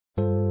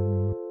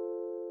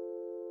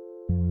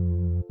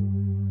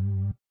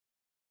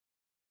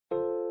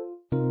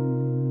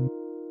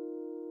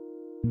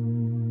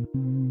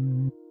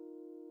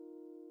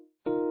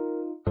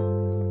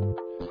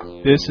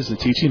This is a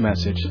teaching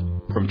message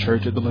from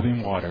Church of the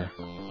Living Water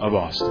of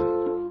Austin.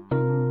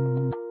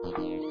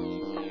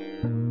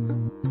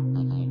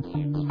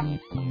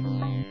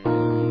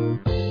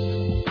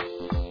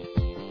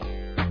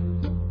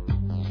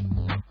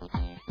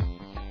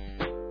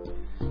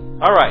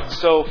 All right,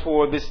 so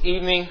for this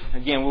evening,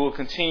 again, we will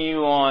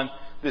continue on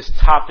this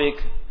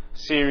topic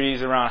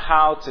series around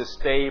how to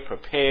stay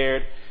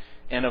prepared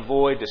and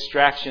avoid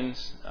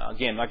distractions.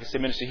 Again, like I said,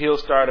 Minister Hill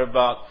started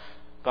about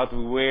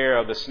beware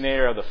of the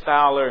snare of the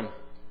fowler. And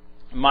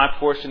my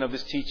portion of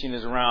this teaching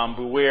is around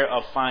beware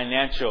of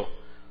financial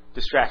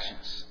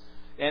distractions.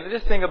 And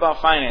this thing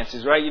about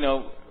finances, right? You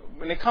know,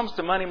 when it comes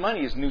to money,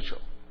 money is neutral.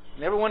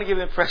 You never want to give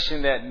the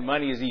impression that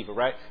money is evil,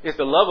 right? It's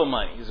the love of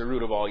money is the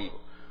root of all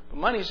evil. But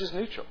money is just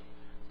neutral.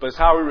 But it's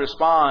how we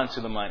respond to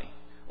the money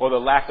or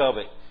the lack of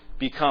it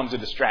becomes a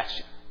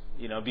distraction.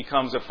 You know,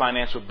 becomes a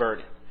financial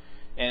burden.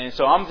 And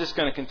so I'm just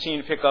going to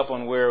continue to pick up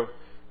on where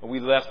we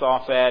left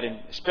off at, and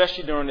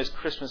especially during this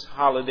Christmas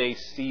holiday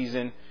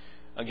season,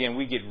 again,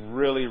 we get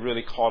really,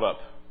 really caught up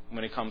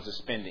when it comes to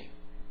spending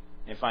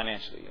and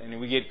financially. And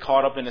we get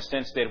caught up in the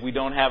sense that if we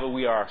don't have it,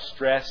 we are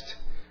stressed,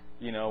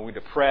 you know, we're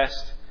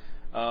depressed.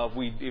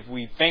 If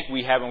we think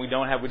we have it and we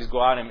don't have it, we just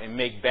go out and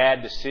make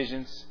bad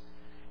decisions.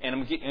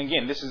 And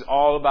again, this is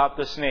all about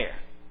the snare,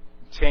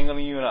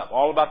 tangling you up,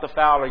 all about the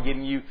fowler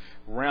getting you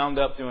round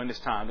up during this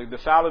time. The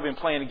fowler has been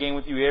playing a game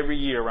with you every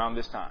year around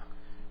this time.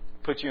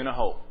 Put you in a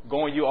hole.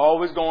 You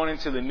always going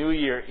into the new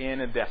year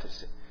in a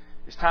deficit.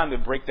 It's time to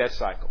break that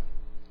cycle.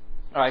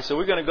 All right, so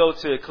we're going to go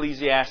to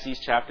Ecclesiastes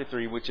chapter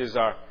 3, which is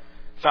our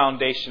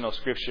foundational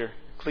scripture.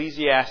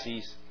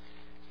 Ecclesiastes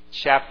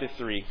chapter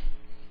 3.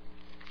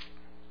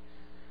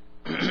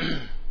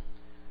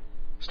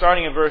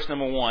 Starting in verse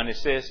number 1, it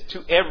says,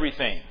 "To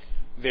everything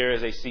there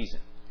is a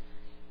season,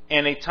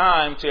 and a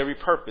time to every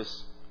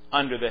purpose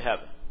under the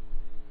heaven.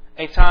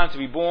 A time to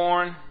be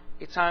born,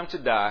 a time to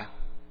die,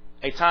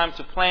 a time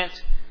to plant,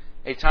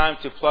 a time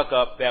to pluck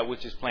up that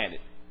which is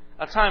planted,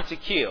 a time to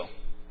kill,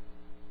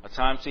 a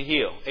time to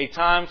heal, a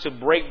time to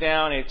break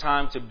down, a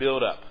time to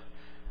build up,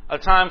 a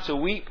time to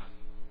weep,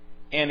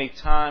 and a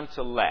time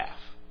to laugh,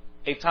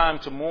 a time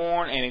to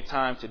mourn, and a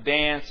time to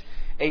dance,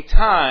 a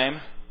time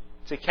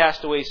to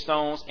cast away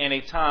stones, and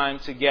a time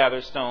to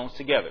gather stones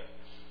together,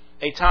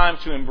 a time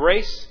to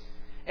embrace,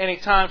 and a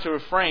time to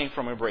refrain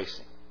from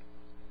embracing,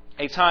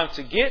 a time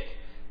to get,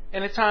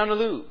 and a time to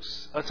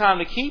lose, a time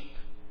to keep,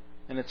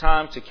 and a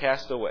time to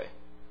cast away,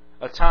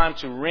 a time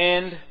to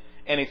rend,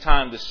 and a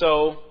time to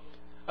sow,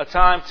 a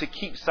time to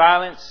keep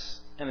silence,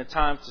 and a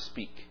time to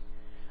speak,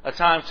 a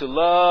time to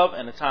love,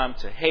 and a time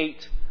to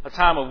hate, a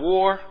time of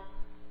war,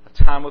 a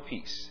time of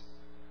peace.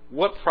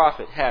 What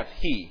profit hath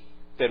he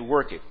that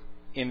worketh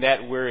in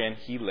that wherein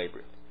he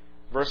laboureth?"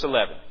 Verse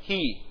 11,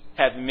 "He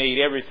hath made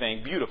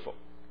everything beautiful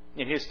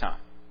in his time.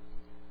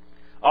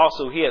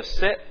 Also he hath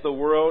set the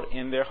world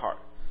in their heart,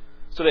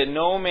 so that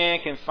no man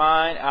can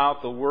find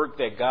out the work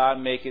that God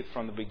maketh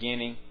from the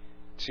beginning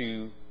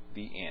to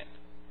the end."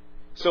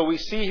 So we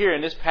see here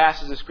in this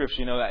passage of Scripture,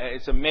 you know,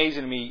 it's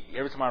amazing to me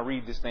every time I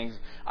read these things.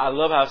 I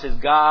love how it says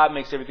God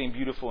makes everything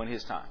beautiful in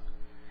His time.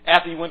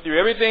 After you went through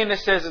everything that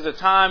says there's a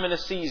time and a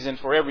season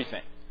for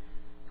everything,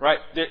 right?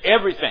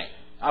 Everything.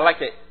 I like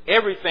that.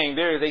 Everything,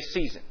 there is a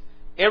season.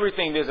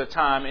 Everything, there's a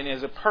time and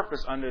there's a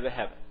purpose under the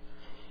heaven.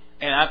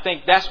 And I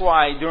think that's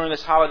why during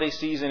this holiday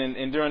season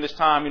and during this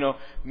time, you know,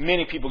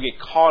 many people get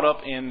caught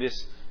up in this,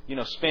 you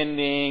know,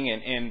 spending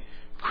and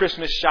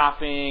Christmas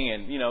shopping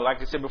and, you know,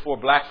 like I said before,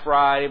 Black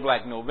Friday,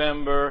 Black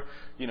November.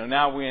 You know,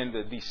 now we're in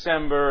the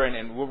December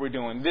and what we're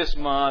doing this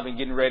month and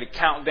getting ready to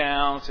count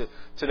down to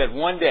that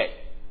one day.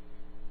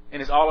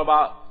 And it's all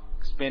about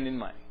spending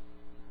money.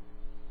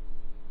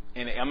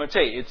 And I'm going to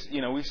tell you, it's,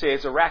 you know, we say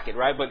it's a racket,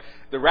 right? But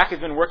the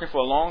racket's been working for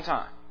a long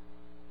time.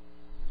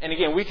 And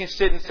again, we can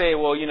sit and say,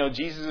 well, you know,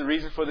 Jesus is the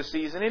reason for the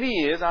season. And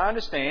He is, I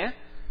understand.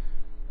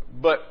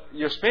 But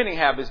your spending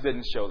habits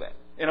didn't show that.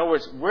 In other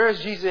words, where is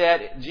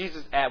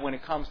Jesus at when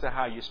it comes to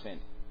how you're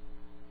spending?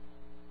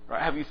 Right?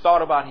 Have you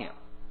thought about Him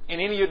in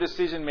any of your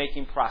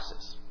decision-making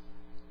process?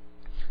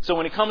 So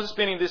when it comes to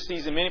spending this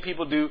season, many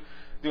people do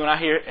and I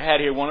had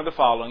here one of the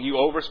following. You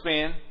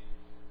overspend,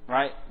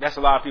 right? That's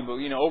a lot of people.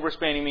 You know,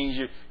 overspending means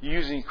you're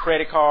using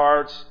credit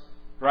cards,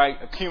 right?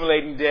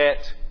 Accumulating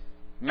debt.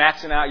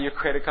 Maxing out your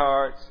credit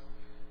cards,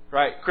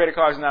 right? Credit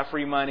cards are not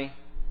free money.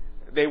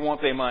 They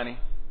want their money.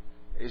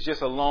 It's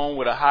just a loan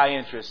with a high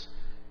interest,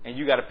 and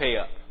you got to pay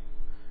up,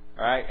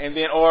 all right? And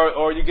then,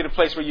 or you get a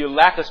place where you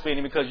lack of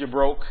spending because you're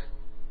broke,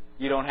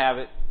 you don't have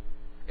it.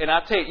 And I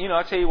tell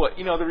you what,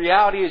 you know, the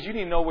reality is you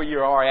need to know where you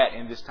are at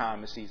in this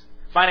time of season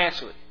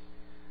financially.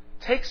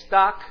 Take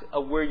stock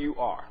of where you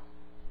are,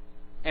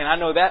 and I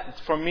know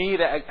that for me,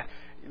 that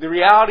the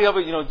reality of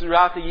it, you know,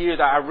 throughout the years,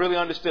 I really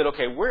understood.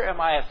 Okay, where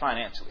am I at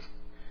financially?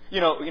 You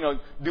know,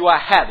 do I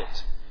have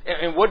it?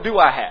 And what do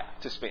I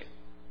have to spend?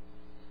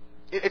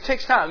 It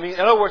takes time. I mean, in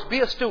other words, be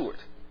a steward.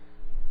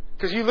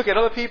 Because you look at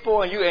other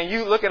people and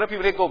you look at other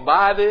people, they go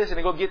buy this and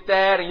they go get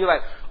that. And you're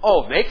like,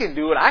 oh, they can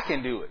do it. I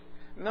can do it.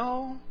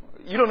 No,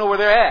 you don't know where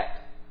they're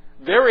at.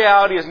 Their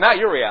reality is not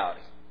your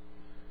reality.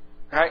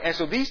 Right? And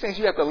so these things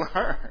you have to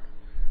learn.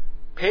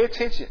 Pay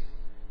attention.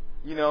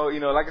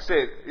 Like I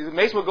said, it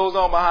makes what goes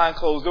on behind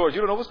closed doors.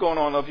 You don't know what's going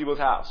on in other people's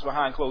house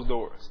behind closed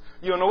doors.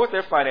 You don't know what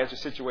their financial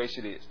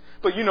situation is.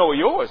 But you know what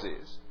yours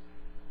is.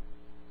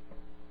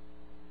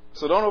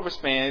 So don't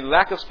overspend,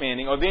 lack of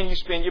spending, or then you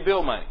spend your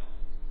bill money.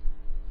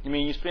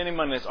 You're spending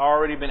money that's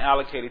already been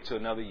allocated to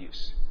another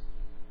use.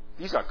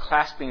 These are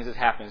classic things that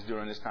happens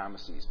during this time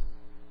of season.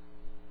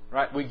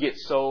 Right? We get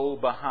so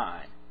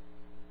behind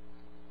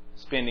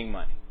spending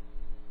money.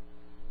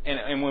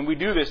 And when we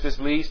do this, this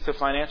leads to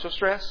financial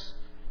stress.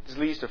 This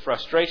leads to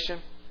frustration.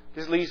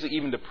 This leads to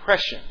even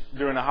depression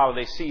during the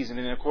holiday season.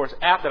 And then, of course,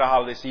 after the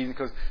holiday season,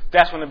 because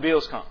that's when the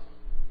bills come.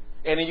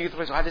 And then you get to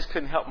the place, I just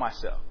couldn't help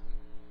myself.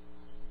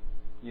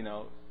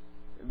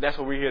 That's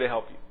what we're here to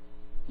help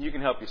you. You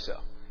can help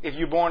yourself. If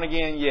you're born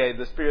again,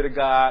 the Spirit of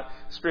God,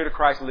 the Spirit of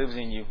Christ lives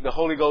in you. The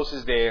Holy Ghost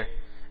is there.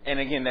 And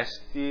again, that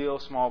still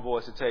small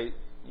voice to tell you,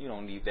 you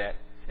don't need that.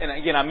 And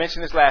again, I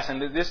mentioned this last,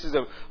 and this is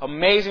an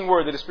amazing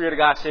word that the Spirit of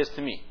God says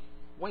to me.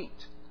 Wait.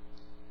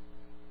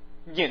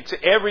 Again,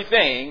 to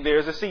everything,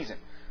 there's a season.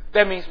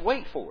 That means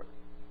wait for it.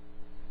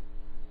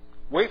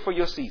 Wait for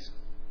your season.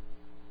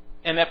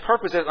 And that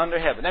purpose is under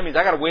heaven. That means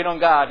I got to wait on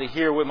God to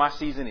hear what my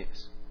season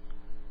is.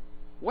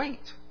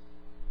 Wait.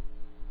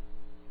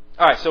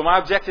 All right, so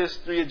my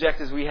three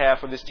objectives we have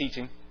for this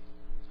teaching.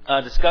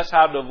 Discuss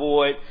how to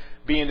avoid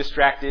being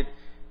distracted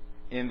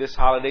in this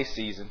holiday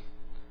season.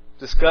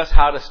 Discuss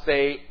how to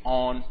stay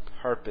on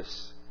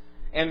purpose.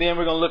 And then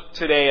we're going to look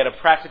today at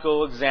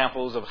practical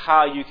examples of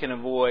how you can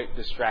avoid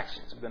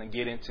distractions. We're going to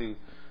get into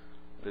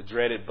the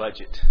dreaded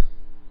budget.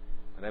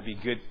 That'd be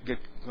a good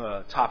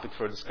topic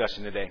for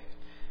discussion today.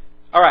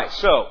 All right,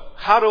 so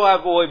how do I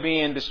avoid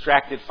being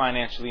distracted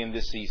financially in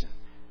this season?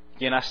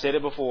 Again, I said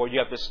it before, you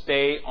have to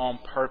stay on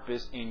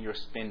purpose in your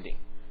spending.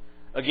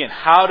 Again,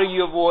 how do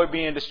you avoid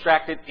being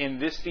distracted in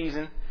this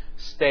season?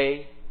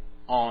 Stay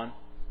on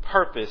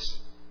purpose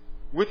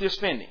with your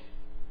spending.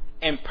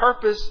 And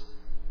purpose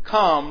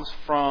comes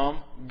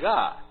from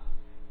God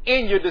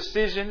in your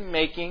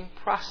decision-making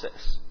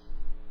process.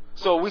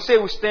 So we say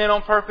we stand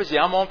on purpose.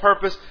 Yeah, I'm on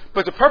purpose.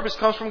 But the purpose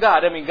comes from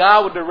God. I mean,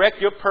 God will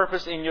direct your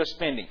purpose in your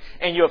spending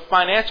and your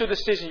financial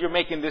decisions you're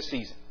making this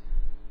season.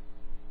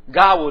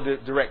 God will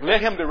direct.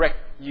 Let Him direct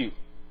you.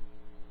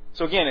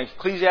 So again, in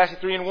Ecclesiastes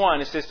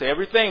 3:1, it says, to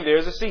everything there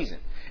is a season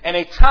and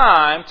a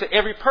time to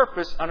every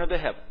purpose under the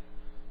heaven.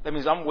 That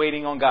means I'm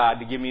waiting on God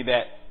to give me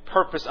that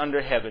purpose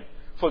under heaven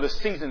for the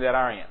season that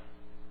I'm in.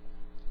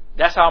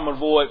 That's how I'm going to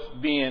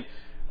avoid being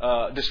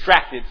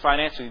distracted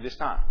financially this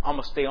time. I'm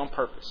going to stay on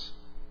purpose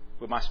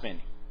with my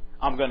spending.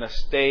 I'm going to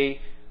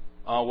stay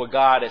what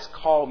God has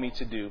called me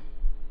to do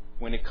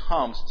when it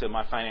comes to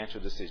my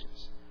financial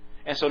decisions.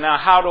 And so now,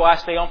 how do I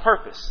stay on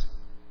purpose?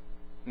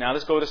 Now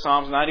let's go to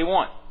Psalms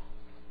 91.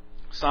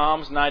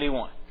 Psalms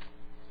 91.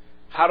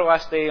 How do I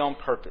stay on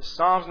purpose?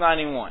 Psalms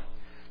 91.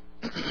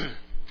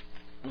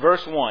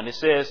 Verse 1. It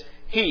says,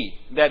 He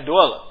that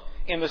dwelleth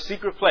in the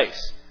secret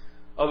place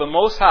of the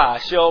Most High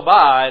shall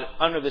abide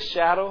under the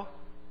shadow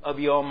of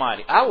the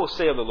Almighty. I will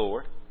say of the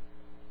Lord,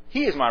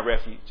 He is my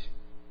refuge,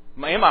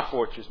 and my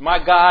fortress,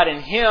 my God, in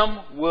Him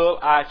will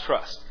I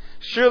trust.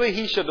 Surely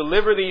He shall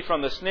deliver thee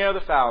from the snare of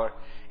the fowler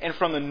and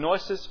from the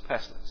noisome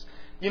pestilence.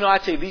 I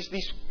tell you,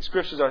 these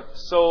scriptures are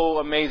so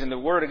amazing. The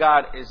Word of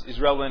God is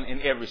relevant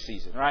in every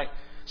season, right?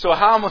 So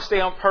how I'm going to stay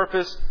on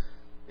purpose,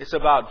 it's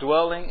about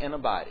dwelling and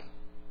abiding.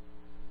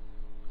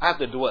 I have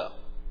to dwell.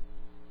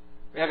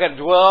 I got to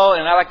dwell,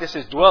 and I like this,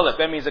 is dwelleth.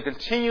 That means a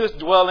continuous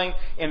dwelling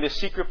in the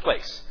secret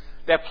place.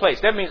 That place.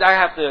 That means I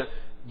have to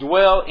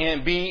dwell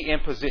and be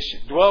in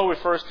position. Dwell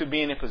refers to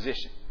being in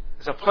position.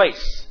 It's a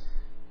place.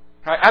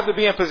 Right? I have to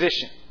be in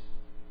position.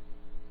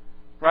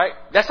 Right?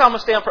 That's how I'm going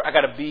to stay on purpose. I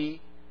got to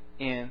be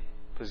in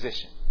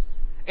position.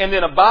 And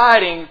then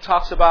abiding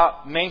talks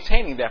about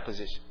maintaining that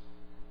position.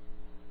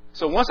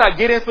 So once I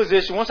get in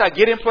position, once I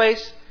get in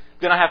place,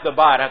 then I have to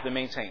abide. I have to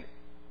maintain it.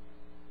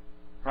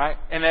 Right?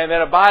 And then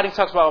that abiding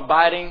talks about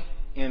abiding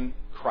in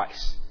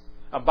Christ.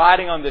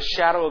 Abiding on the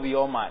shadow of the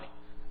Almighty.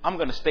 I'm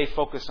going to stay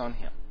focused on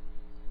Him.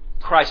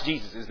 Christ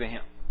Jesus is the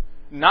Him.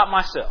 Not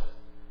myself.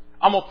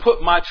 I'm going to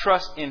put my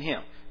trust in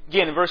Him.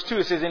 Again, in verse 2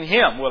 it says, in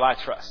Him will I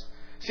trust.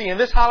 See, in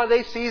this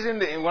holiday season,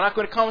 when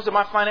it comes to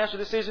my financial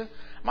decision,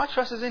 my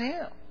trust is in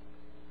Him.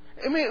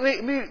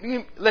 Let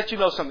me let you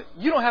know something.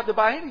 You don't have to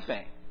buy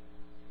anything.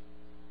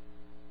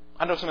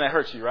 I know something that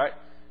hurts you, right?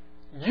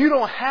 You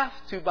don't have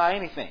to buy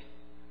anything.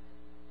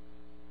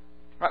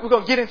 Right? We're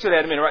going to get into that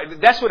in a minute,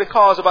 right? That's what it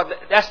calls about.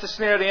 That's the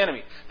snare of the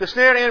enemy. The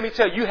snare of the enemy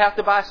tells you have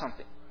to buy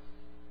something.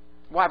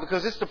 Why?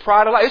 Because it's the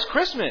pride of life. It's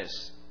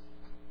Christmas.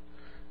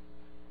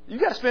 You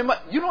got to spend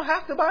money. You don't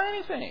have to buy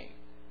anything.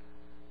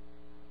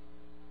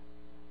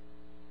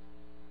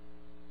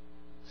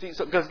 See,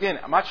 because again,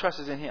 my trust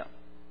is in Him.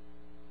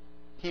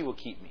 He will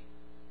keep me.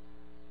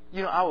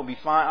 I will be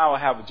fine. I will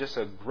have just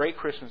a great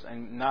Christmas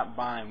and not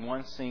buying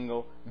one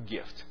single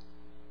gift.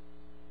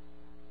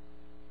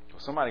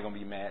 Well, somebody's going to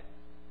be mad.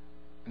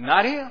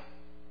 Not Him.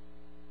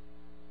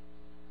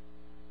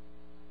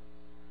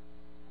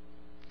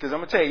 Because I'm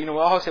going to tell you, we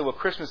always say, well,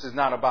 Christmas is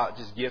not about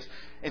just gifts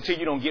until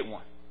you don't get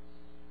one.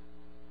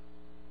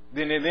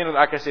 Then,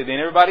 like I said, then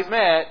everybody's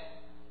mad.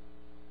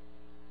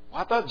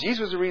 Well, I thought Jesus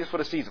was the reason for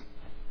the season.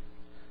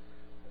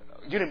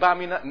 You didn't buy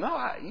me nothing.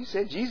 No, you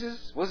said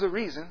Jesus was the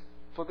reason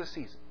for the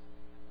season.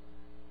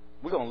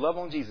 We're going to love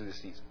on Jesus this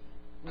season.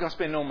 We're going to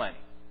spend no money.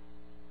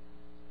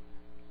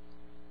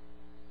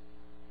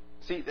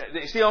 See,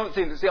 I'm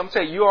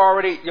telling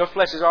you, your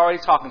flesh is already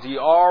talking to you.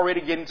 You're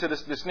already getting to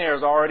the snare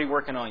is already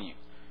working on you.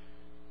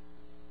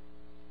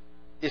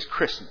 It's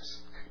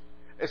Christmas.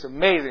 It's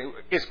amazing.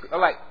 It's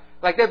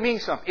like that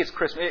means something. It's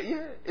Christmas.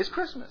 Yeah, it's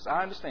Christmas.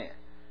 I understand.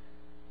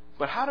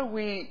 But how do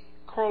we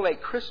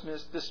correlate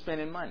Christmas to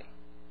spending money?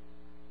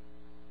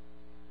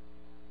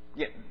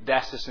 Yeah,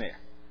 that's the snare.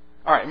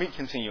 All right, let me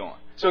continue on.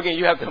 So again,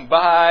 you have to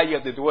abide, you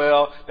have to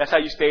dwell. That's how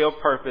you stay on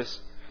purpose.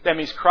 That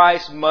means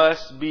Christ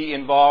must be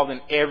involved in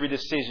every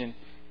decision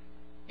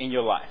in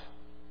your life,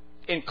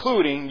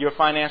 including your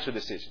financial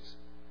decisions.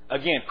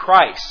 Again,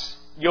 Christ,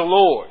 your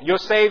Lord, your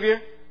Savior,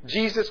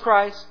 Jesus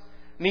Christ,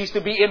 needs to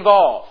be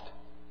involved.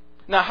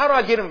 Now, how do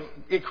I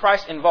get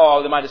Christ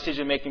involved in my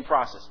decision-making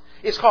process?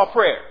 It's called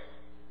prayer.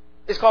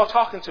 It's called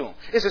talking to Him.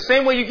 It's the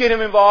same way you get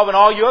Him involved in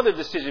all your other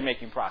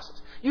decision-making process.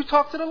 You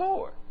talk to the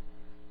Lord.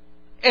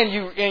 And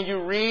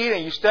you read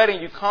and you study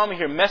and you come and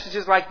hear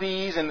messages like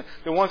these and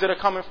the ones that are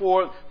coming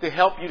forward to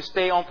help you to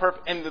stay on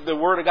purpose. And the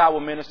Word of God will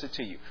minister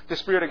to you. The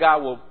Spirit of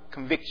God will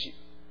convict you.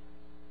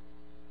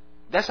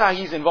 That's how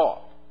He's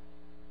involved.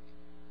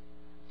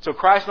 So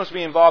Christ must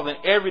be involved in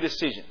every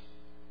decision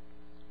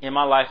in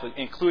my life,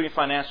 including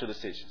financial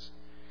decisions.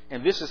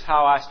 And this is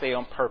how I stay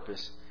on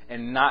purpose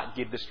and not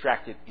get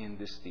distracted in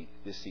this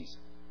season.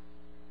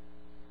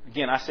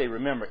 Again, I say,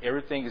 remember,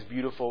 everything is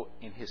beautiful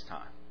in His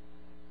time.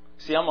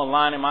 See, I'm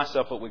aligning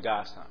myself up with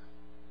God's time.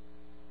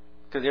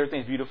 Because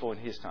everything's beautiful in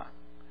His time.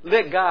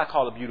 Let God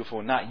call it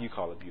beautiful, not you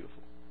call it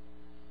beautiful.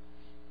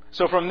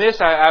 So from this,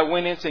 I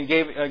went into and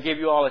gave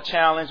you all a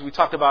challenge. We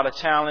talked about a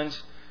challenge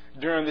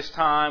during this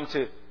time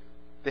to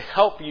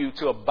help you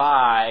to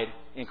abide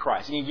in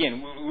Christ. And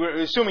again, we're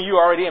assuming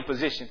you're already in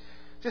position.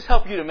 Just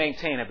help you to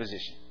maintain a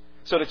position.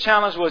 So the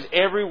challenge was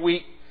every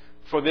week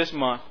for this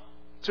month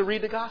to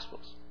read the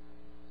Gospels.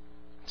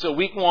 So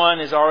week 1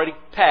 is already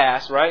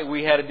passed, right?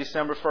 We had it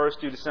December 1st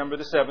through December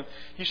the 7th.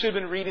 You should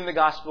have been reading the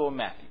Gospel of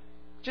Matthew.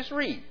 Just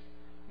read.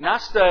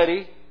 Not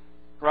study,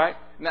 right?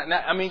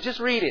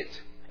 Just read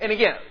it. And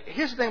again,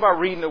 here's the thing about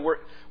reading the Word.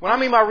 When I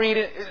mean by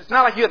reading, it's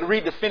not like you have to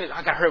read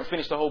I got to hurry up and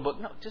finish the whole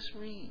book. No, just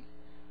read.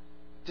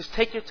 Just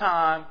take your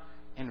time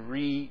and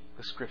read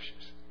the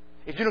Scriptures.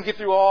 If you don't get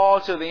through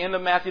all to the end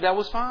of Matthew, that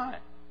was fine.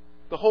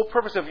 The whole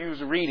purpose of you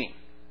is reading.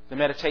 The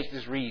meditation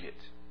is read it.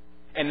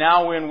 And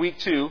now we're in week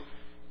 2.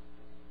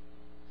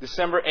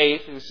 December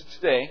 8th, which is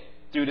today,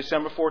 through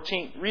December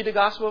 14th, read the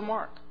Gospel of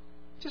Mark.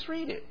 Just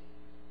read it.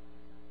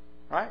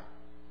 Right?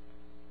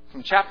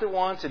 From chapter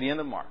 1 to the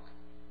end of Mark.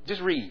 Just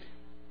read.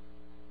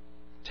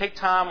 Take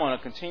time on a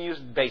continuous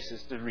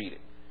basis to read it.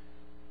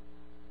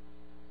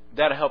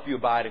 That'll help you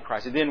abide in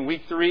Christ. And then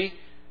week 3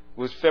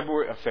 was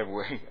December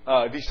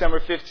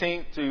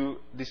 15th to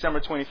December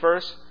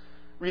 21st.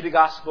 Read the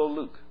Gospel of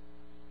Luke.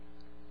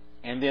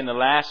 And then the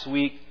last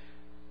week,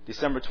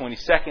 December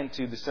 22nd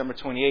to December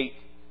 28th,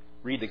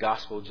 read the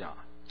Gospel of John.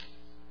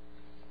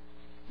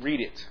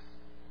 Read it.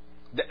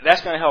 That's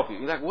going to help you.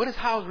 You're like,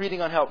 how is reading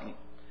going to help me?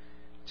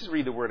 Just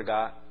read the Word of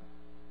God.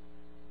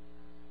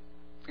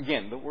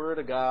 Again, the Word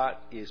of God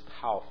is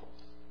powerful.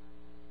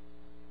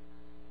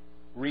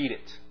 Read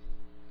it.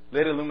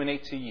 Let it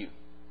illuminate to you.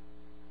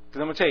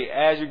 Because I'm going to tell you,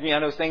 as you're reading, I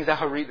know things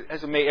I read.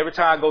 Every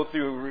time I going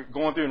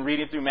through and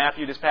reading through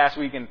Matthew this past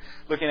week and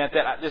looking at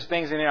that, there's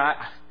things in there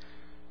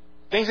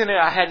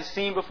I hadn't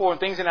seen before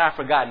and things in there I've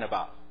forgotten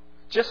about.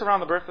 Just around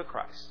the birth of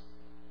Christ.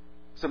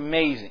 It's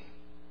amazing.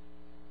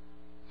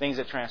 Things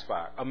that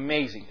transpire.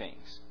 Amazing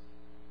things.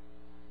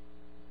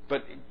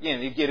 But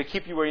again, it'll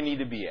keep you where you need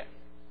to be at.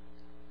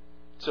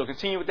 So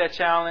continue with that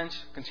challenge.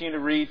 Continue to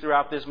read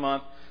throughout this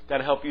month.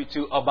 That'll help you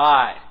to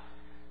abide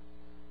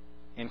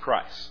in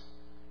Christ.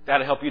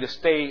 That'll help you to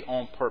stay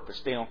on purpose,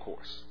 stay on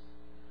course.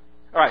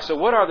 All right, so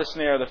what are the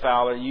snare of the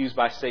fowler used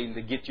by Satan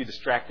to get you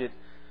distracted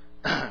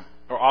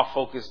or off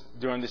focus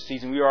during this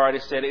season? We already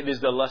said it is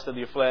the lust of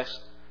your flesh,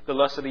 the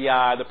lust of the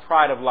eye, the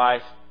pride of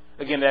life.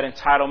 Again, that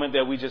entitlement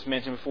that we just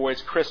mentioned before.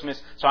 It's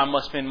Christmas, so I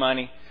must spend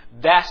money.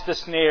 That's the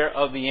snare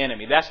of the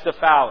enemy. That's the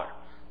fowler.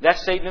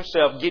 That's Satan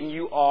himself getting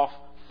you off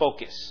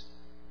focus.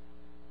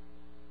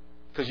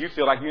 Because you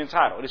feel like you're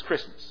entitled. It's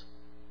Christmas.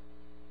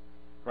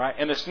 Right?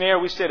 And the snare,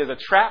 we said, is a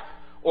trap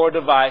or a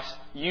device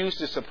used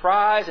to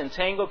surprise,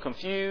 entangle,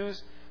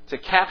 confuse, to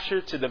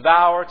capture, to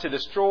devour, to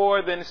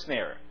destroy the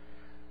ensnarer.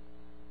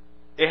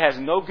 It has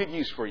no good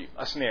use for you,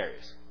 a snare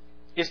is.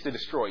 It's to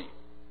destroy you.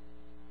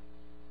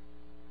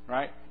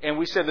 Right? And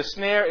we said the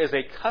snare is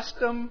a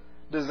custom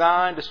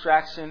designed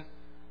distraction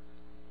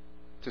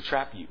to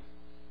trap you.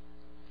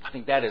 I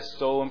think that is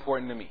so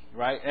important to me.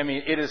 Right?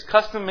 It is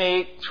custom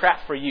made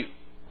trap for you.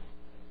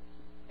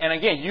 And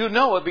again, you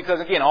know it because,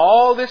 again,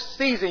 all this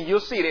season,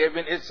 you'll see it.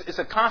 It's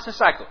a constant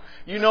cycle.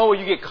 You know where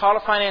you get caught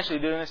up financially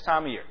during this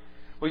time of year.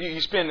 Where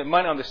you spend the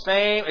money on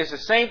it's the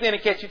same thing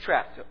that gets you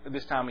trapped at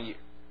this time of year.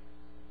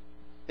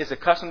 It's a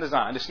custom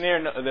design.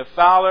 The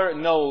fowler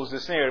knows the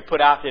snare to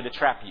put out there to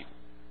trap you.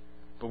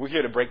 But we're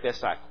here to break that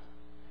cycle.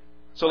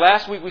 So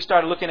last week we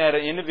started looking at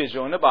an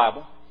individual in the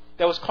Bible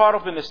that was caught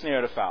up in the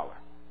snare of the fowler,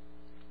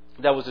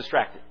 that was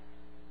distracted.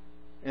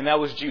 And that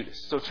was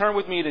Judas. So turn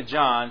with me to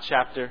John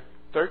chapter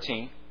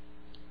 13.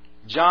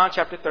 John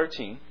chapter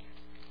 13.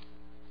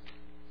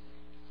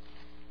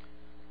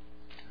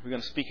 We're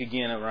going to speak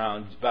again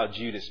about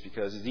Judas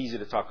because it's easy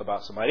to talk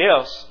about somebody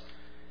else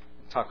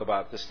and talk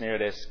about the snare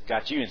that's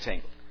got you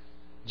entangled.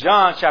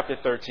 John chapter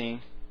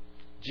 13,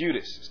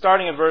 Judas,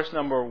 starting in verse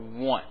number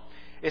 1.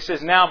 It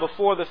says, "Now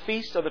before the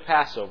feast of the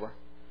Passover,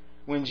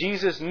 when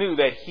Jesus knew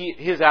that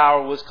his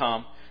hour was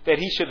come, that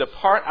he should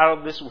depart out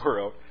of this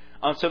world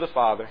unto the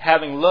Father,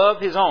 having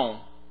loved his own,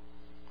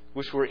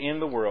 which were in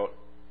the world,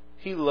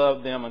 he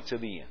loved them unto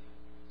the end.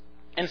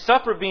 And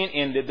supper being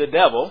ended, the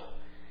devil,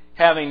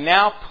 having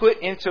now put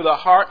into the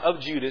heart of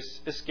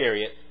Judas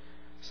Iscariot,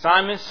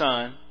 Simon's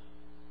son,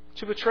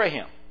 to betray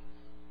him.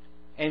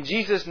 And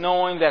Jesus,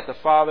 knowing that the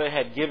Father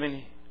had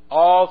given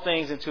all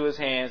things into his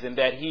hands, and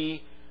that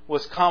he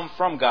was come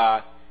from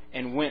God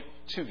and went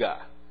to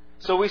God."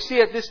 So we see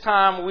at this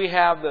time we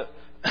have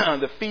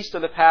the feast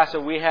of the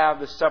Passover, we have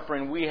the supper,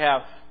 and we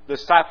have the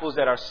disciples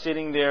that are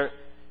sitting there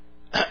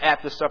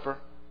at the supper.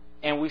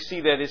 And we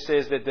see that it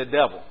says that the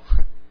devil,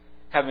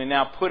 having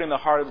now put in the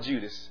heart of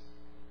Judas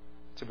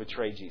to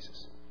betray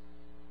Jesus.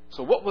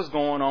 So what was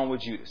going on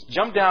with Judas?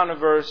 Jump down to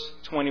verse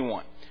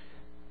 21.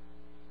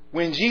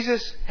 "When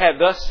Jesus had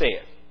thus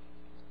said,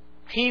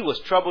 he was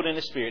troubled in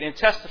the spirit, and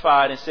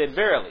testified and said,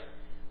 Verily,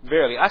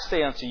 verily, I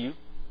say unto you,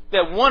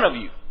 that one of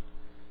you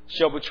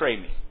shall betray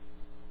me.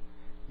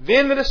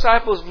 Then the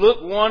disciples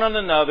looked one on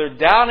another,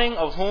 doubting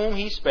of whom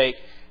he spake.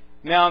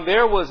 Now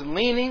there was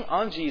leaning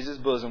on Jesus'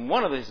 bosom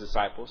one of his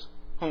disciples,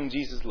 whom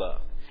Jesus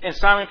loved. And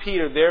Simon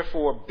Peter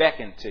therefore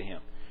beckoned to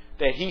him,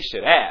 that he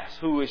should ask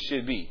who it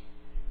should be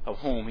of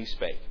whom he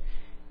spake.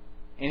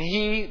 And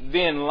he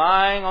then,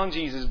 lying on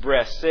Jesus'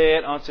 breast,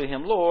 said unto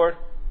him, Lord,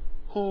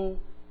 who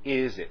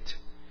is it?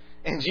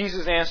 And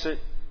Jesus answered,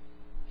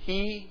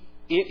 He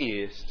it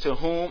is to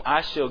whom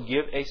I shall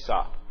give a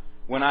sop,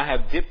 when I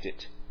have dipped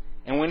it.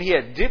 And when he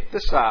had dipped the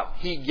sop,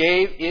 he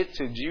gave it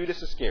to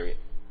Judas Iscariot,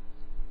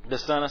 the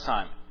son of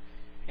Simon.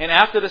 And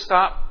after the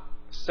sop,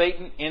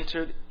 Satan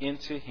entered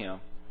into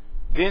him.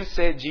 Then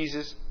said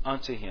Jesus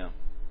unto him,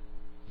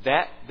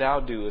 That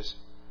thou doest,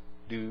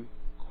 do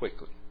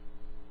quickly.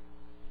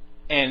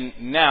 And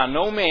now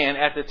no man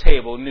at the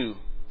table knew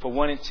for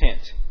what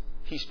intent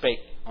he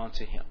spake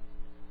unto him.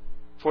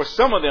 For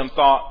some of them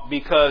thought,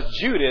 because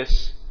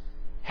Judas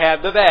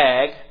had the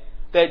bag,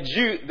 that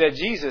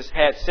Jesus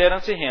had said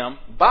unto him,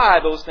 Buy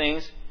those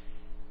things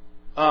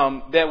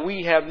that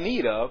we have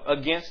need of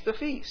against the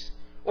feast,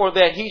 or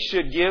that he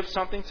should give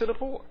something to the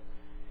poor.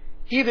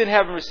 He then,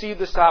 having received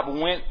the sop,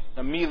 went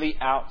immediately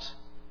out,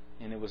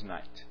 and it was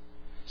night.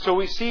 So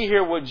we see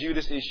here what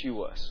Judas' issue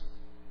was,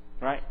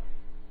 right?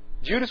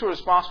 Judas was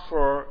responsible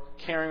for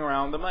carrying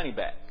around the money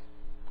bag,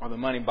 or the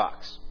money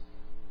box,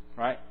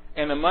 right?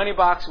 And the money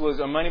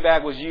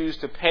bag was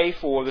used to pay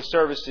for the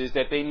services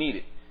that they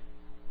needed,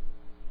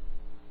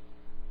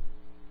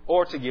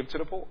 or to give to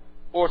the poor,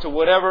 or to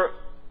whatever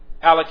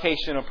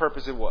allocation or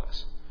purpose it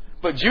was.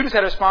 But Judas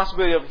had a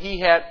responsibility of, he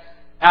had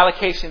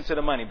allocation to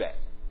the money bag.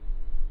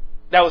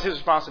 That was his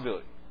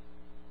responsibility.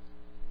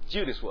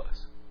 Judas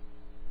was.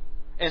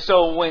 And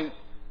so when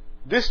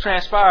this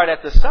transpired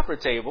at the supper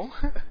table,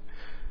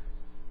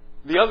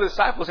 the other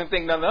disciples didn't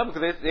think nothing of it,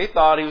 because they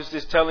thought he was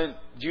just telling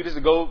Judas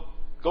to go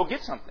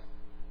get something.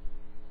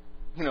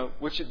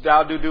 Which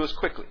thou do as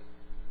quickly.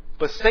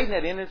 But Satan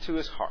had entered into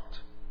his heart.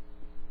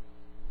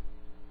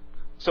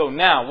 So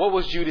now, what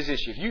was Judas'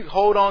 issue? If you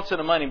hold on to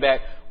the money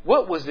back,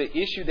 what was the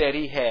issue that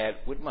he had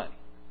with money?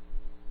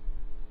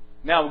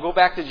 Now we'll go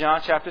back to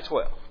John chapter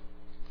 12.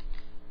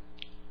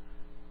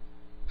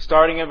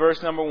 Starting in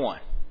verse number 1.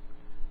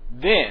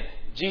 Then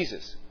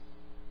Jesus,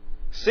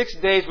 6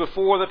 days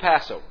before the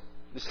Passover,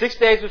 the 6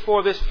 days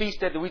before this feast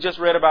that we just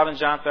read about in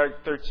John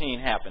 13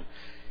 happened,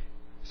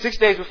 6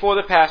 days before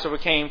the Passover,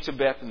 came to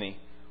Bethany,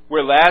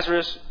 where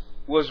Lazarus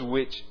was,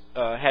 which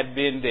had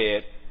been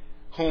dead,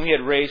 whom he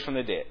had raised from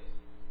the dead.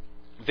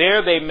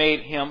 There they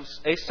made him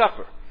a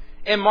supper,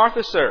 and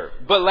Martha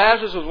served, but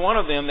Lazarus was one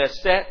of them that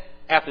sat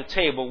at the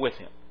table with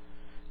him.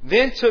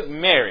 Then took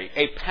Mary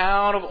a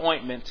pound of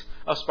ointment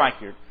of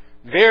spikenard,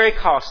 very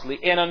costly,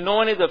 and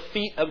anointed the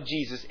feet of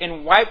Jesus,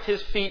 and wiped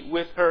his feet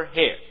with her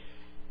hair.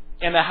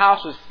 And the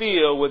house was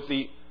filled with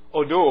the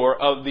odor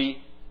of the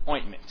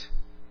ointment.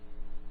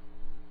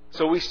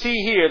 So we see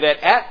here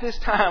that at this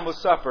time of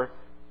supper,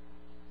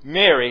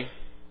 Mary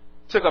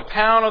took a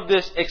pound of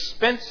this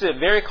expensive,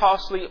 very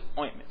costly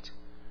ointment.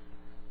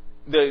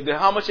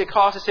 How much it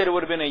cost, it said it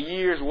would have been a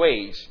year's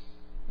wage.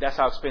 That's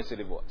how expensive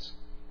it was,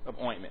 of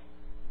ointment.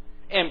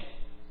 And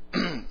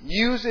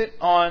use it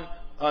on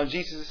on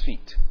Jesus'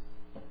 feet.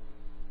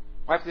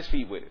 Wiped his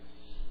feet with it.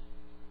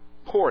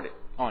 Poured it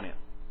on him.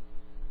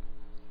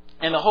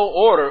 And the whole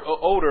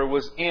odor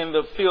was in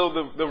the fill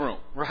of the room,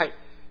 right?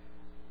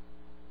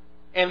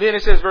 And then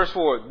it says, verse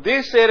 4,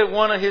 Then said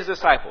one of his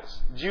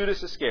disciples,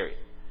 Judas Iscariot,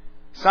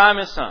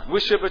 Simon's son,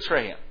 which should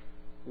betray him,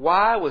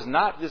 Why was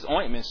not this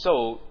ointment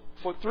sold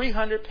for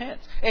 300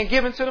 pence and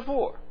given to the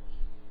poor?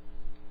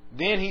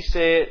 Then he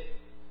said,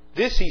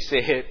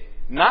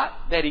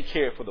 not that he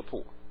cared for the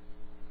poor,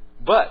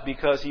 but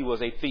because he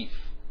was a thief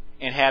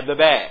and had the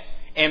bag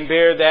and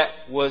bare that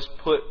was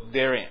put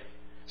therein.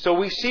 So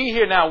we see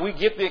here now, we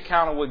get the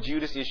account of what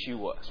Judas' issue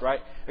was,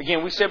 right?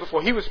 Again, we said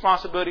before, he was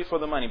responsibility for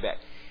the money back.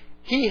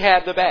 He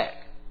had the bag.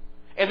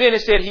 And then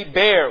it said he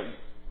bare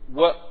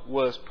what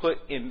was put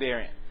in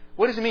therein.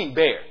 What does it mean,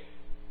 bear?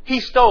 He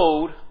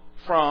stole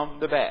from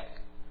the bag.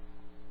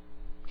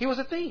 He was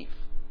a thief.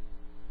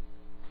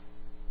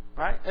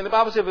 Right? And the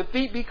Bible said, if a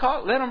thief be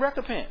caught, let him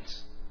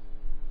recompense.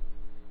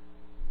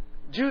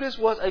 Judas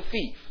was a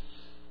thief.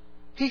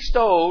 He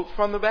stole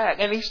from the bag.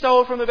 And he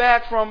stole from the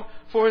bag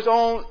for his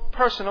own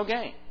personal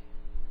gain.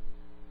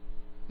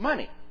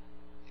 Money.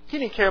 He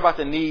didn't care about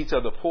the needs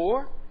of the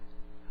poor.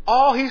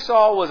 All he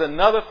saw was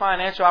another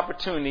financial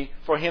opportunity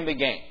for him to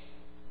gain.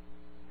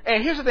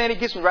 And here's the thing that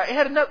gets me right.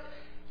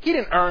 He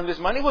didn't earn this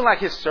money. It wasn't like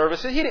his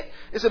services.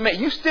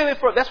 You steal it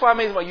for. That's why I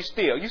made it. You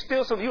steal. You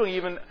steal something you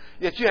hadn't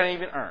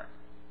even earned.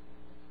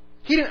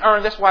 He didn't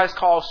earn. That's why it's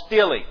called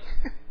stealing.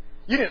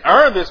 You didn't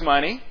earn this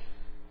money,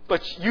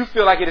 but you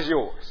feel like it is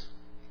yours.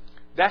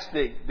 That's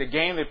the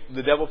game that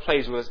the devil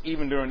plays with us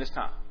even during this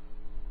time.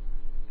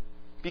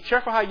 Be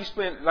careful how you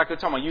spend, like they're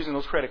talking about using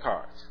those credit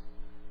cards.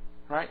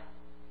 Right?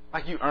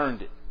 Like you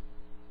earned it.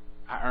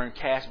 I earned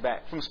cash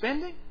back from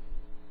spending.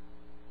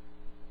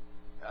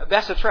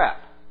 That's a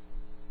trap.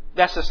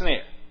 That's a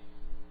snare.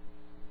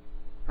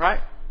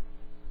 Right?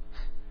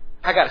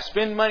 I got to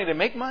spend money to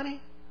make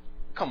money?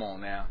 Come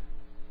on now.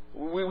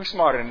 We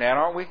smarter than that,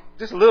 aren't we?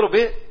 Just a little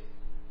bit.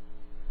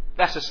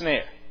 That's a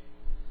snare.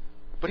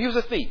 But he was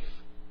a thief.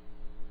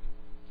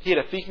 He had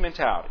a thief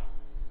mentality.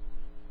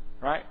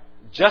 Right?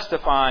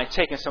 Justifying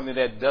taking something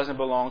that doesn't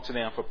belong to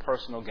them for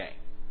personal gain.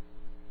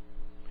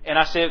 And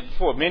I said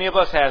before, many of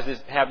us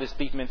have this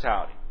thief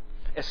mentality,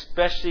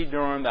 especially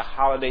during the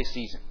holiday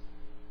season.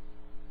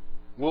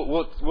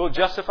 We'll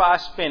justify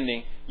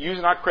spending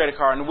using our credit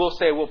card, and we'll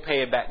say we'll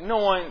pay it back,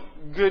 knowing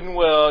good and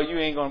well you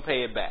ain't going to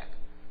pay it back.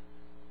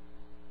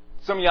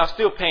 Some of y'all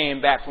still paying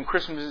back from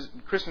Christmas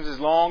is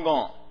long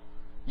gone,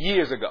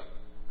 years ago,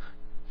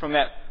 from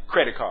that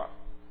credit card.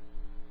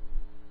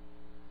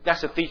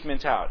 That's a thief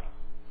mentality.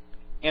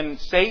 And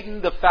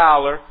Satan, the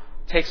fowler,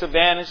 takes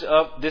advantage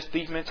of this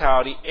thief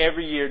mentality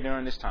every year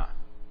during this time.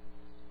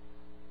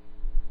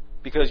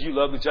 Because you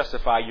love to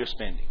justify your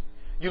spending.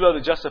 You love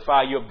to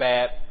justify your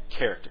bad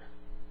character.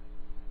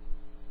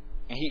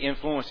 And he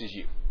influences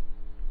you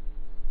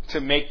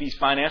to make these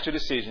financial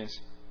decisions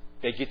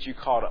that get you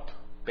caught up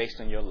based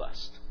on your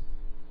lust.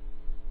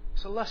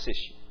 It's a lust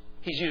issue.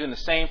 He's using the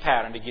same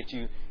pattern to get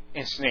you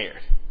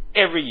ensnared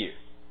every year.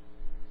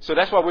 So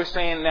that's why we're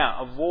saying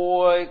now,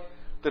 avoid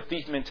the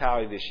thief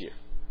mentality this year.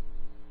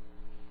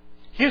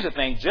 Here's the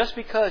thing, just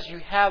because you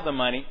have the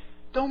money,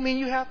 don't mean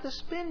you have to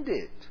spend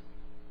it.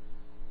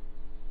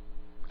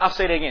 I'll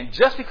say that again.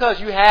 Just because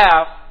you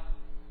have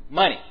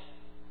money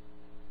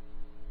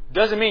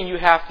doesn't mean you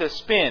have to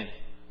spend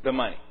the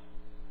money.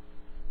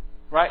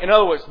 Right? In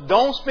other words,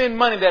 don't spend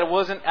money that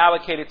wasn't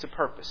allocated to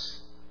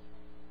purpose.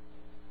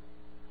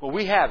 Well,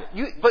 we have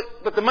it.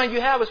 But the money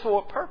you have is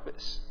for a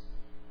purpose.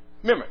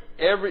 Remember,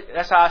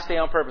 that's how I stay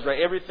on purpose, right?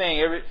 Everything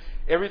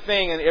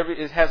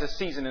it has a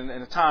season and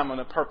a time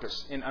and a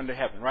purpose under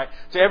heaven, right?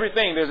 To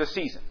everything there's a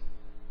season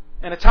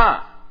and a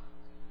time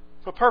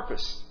for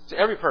purpose. To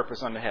every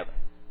purpose under heaven.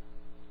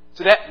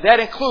 So that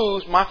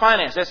includes my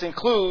finance. That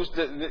includes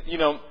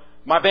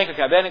my bank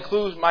account. That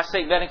includes my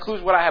savings. That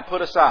includes what I have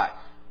put aside.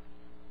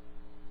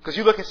 Because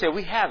you look and say,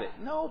 we have it.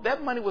 No,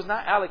 that money was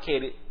not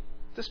allocated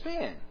to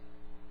spend.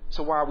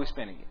 So why are we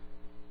spending it?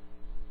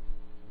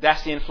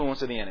 That's the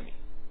influence of the enemy.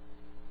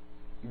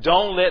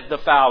 Don't let the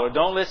fowler,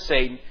 don't let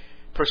Satan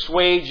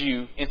persuade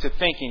you into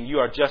thinking you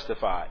are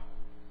justified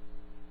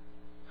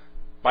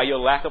by your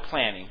lack of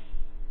planning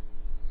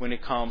when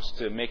it comes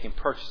to making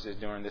purchases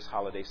during this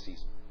holiday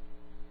season.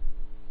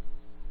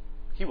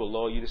 He will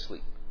lull you to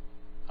sleep.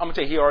 I'm going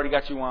to tell you, he already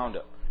got you wound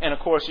up. And of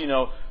course,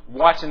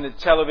 watching the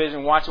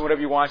television, watching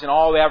whatever you're watching,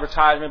 all the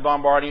advertisement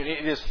bombarding,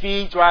 it just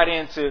feeds right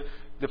into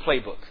the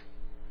playbook.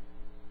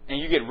 And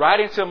you get right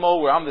into a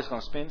mode where I'm just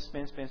going to spend.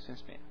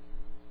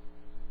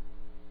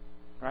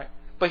 Right?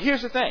 But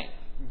here's the thing.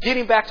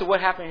 Getting back to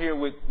what happened here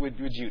with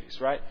Judas,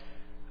 right?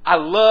 I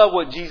love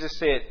what Jesus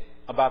said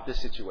about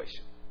this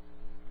situation.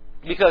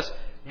 Because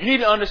you need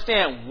to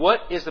understand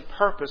what is the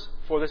purpose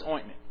for this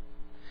ointment.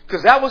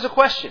 Because that was a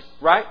question,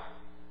 right?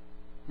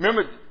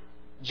 Remember,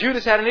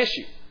 Judas had an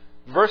issue.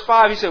 Verse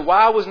 5, he said,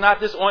 why was not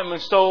this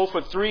ointment sold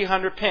for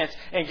 300 pence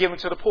and given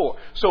to the poor?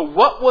 So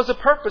what was the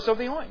purpose of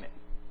the ointment?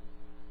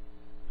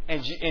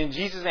 And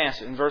Jesus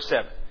answered in verse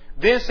 7.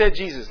 Then said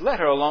Jesus, let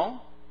her alone.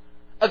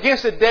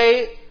 Against the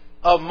day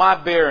of my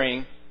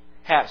burying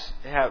have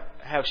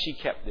she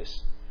kept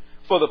this.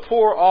 For the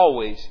poor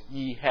always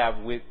ye have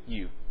with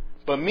you,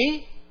 but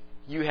me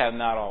you have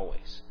not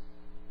always.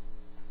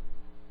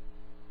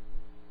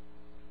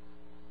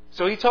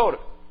 So he told her,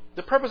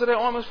 the purpose of that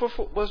ointment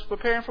was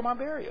preparing for my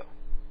burial.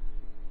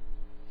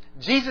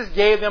 Jesus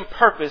gave them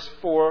purpose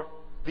for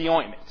the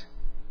ointment.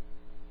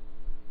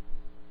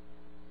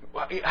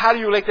 How do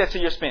you relate that to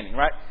your spending,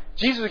 right?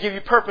 Jesus will give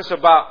you purpose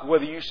about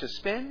whether you should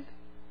spend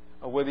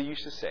or whether you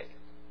should save.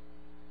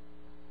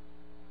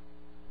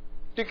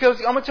 Because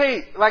I'm going to tell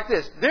you like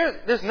this,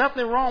 there's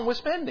nothing wrong with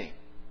spending.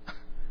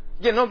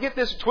 Again, don't get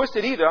this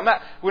twisted either.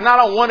 We're not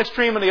on one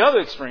extreme or the other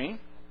extreme.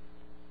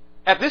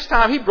 At this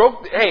time, they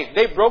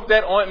broke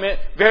that ointment,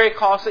 very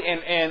costly,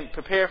 and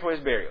prepared for his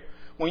burial.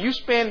 When you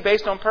spend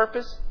based on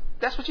purpose,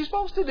 that's what you're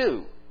supposed to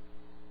do.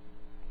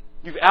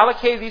 You've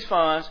allocated these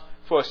funds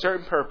for a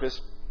certain purpose,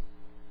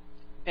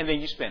 and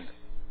then you spend them.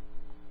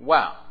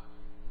 Wow.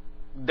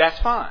 That's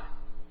fine.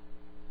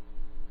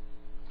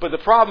 But the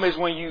problem is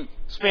when you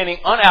spending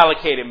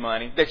unallocated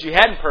money that you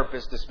hadn't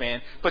purposed to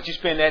spend, but you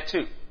spend that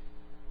too.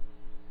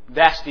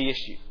 That's the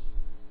issue.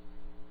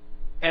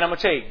 And I'm going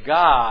to tell you,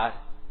 God,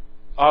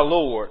 our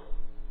Lord,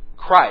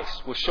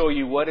 Christ, will show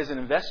you what is an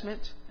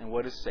investment and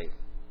what is saving.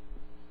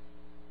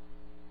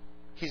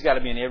 He's got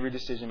to be in every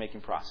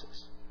decision-making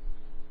process.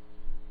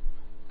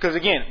 Because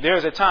again,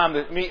 there's a time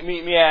that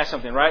me ask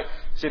something, right?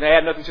 See, I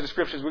add nothing to the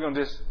scriptures. I'm going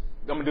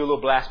to do a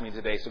little blasphemy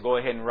today, so go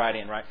ahead and write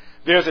in, right?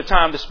 There's a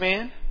time to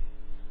spend.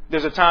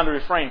 There's a time to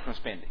refrain from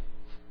spending.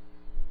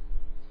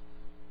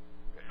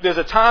 There's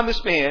a time to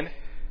spend.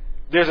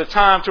 There's a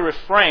time to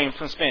refrain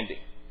from spending.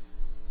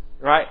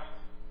 Right?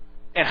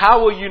 And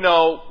how will you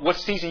know what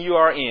season you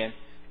are in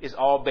is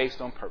all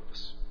based on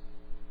purpose.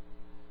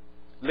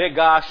 Let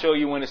God show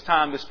you when it's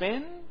time to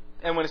spend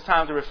and when it's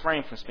time to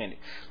refrain from spending.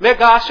 Let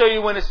God show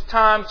you when it's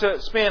time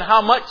to spend,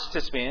 how much to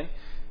spend,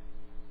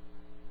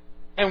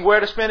 and where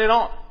to spend it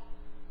on.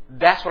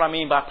 That's what I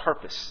mean by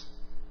purpose.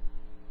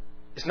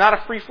 It's not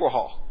a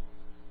free-for-all.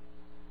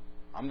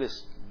 I'm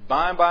just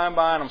buying.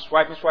 I'm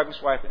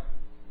swiping.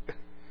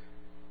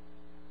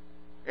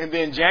 And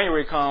then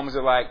January comes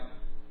and like,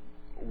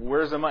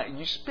 where's the money?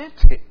 You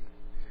spent it.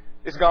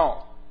 It's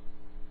gone.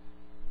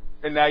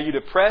 And now you're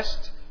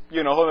depressed.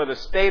 You're in a whole other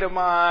state of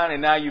mind.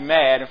 And now you're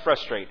mad and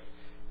frustrated.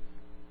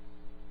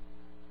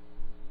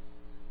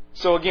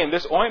 So again,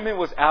 this ointment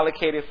was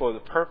allocated for the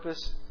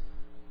purpose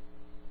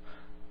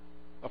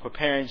of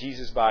preparing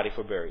Jesus' body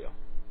for burial.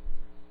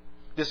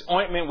 This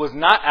ointment was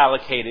not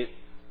allocated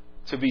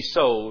to be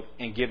sold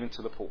and given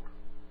to the poor.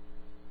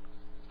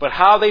 But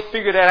how they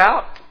figured that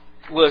out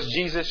was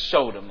Jesus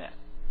showed them that.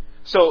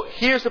 So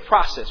here's the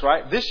process,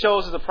 right? This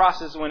shows us the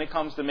process when it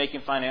comes to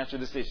making financial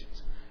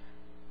decisions.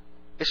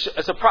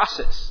 It's a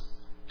process.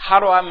 How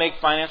do I make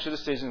financial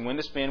decisions when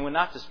to spend, when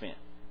not to spend?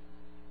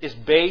 It's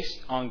based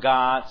on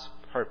God's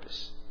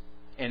purpose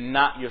and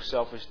not your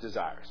selfish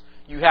desires.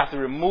 You have to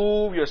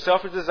remove your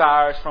selfish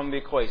desires from the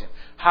equation.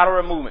 How to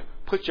remove it?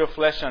 Put your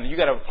flesh under. You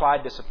got to apply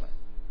discipline.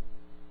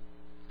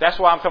 That's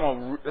why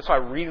that's why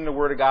reading the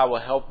Word of God will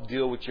help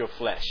deal with your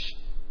flesh.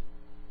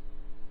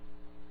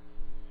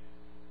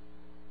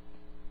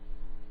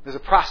 There's a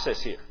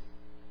process here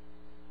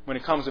when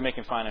it comes to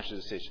making financial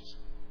decisions.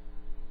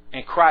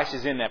 And Christ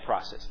is in that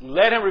process.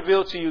 Let Him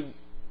reveal to you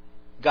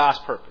God's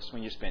purpose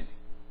when you're spending.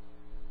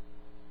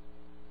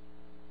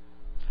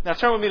 Now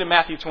turn with me to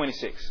Matthew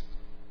 26.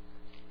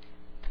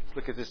 Let's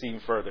look at this even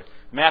further.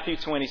 Matthew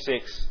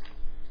 26,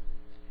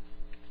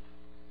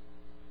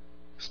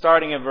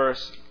 starting in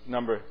verse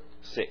number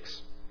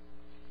 6.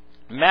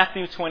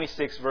 Matthew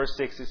 26, verse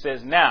 6, it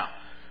says, Now,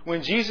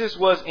 when Jesus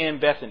was in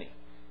Bethany,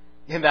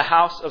 in the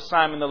house of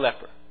Simon the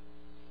leper,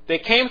 there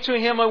came to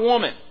him a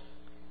woman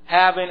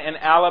having an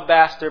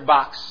alabaster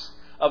box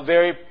of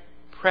very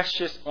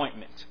precious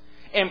ointment,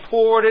 and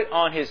poured it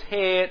on his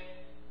head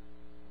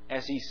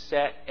as he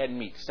sat at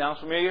meat. Sounds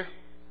familiar?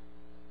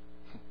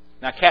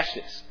 Now catch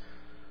this.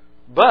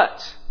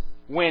 But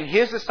when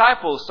his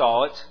disciples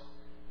saw it,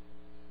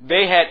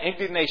 they had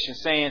indignation,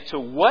 saying, To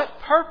what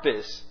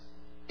purpose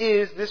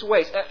is this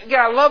waste?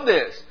 Yeah, I love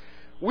this.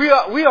 We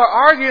are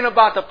arguing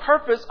about the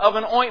purpose of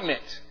an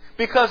ointment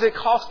because it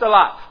costs a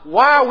lot.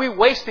 Why are we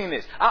wasting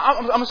this?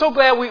 I'm so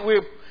glad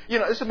we're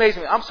it's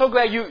amazing. I'm so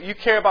glad you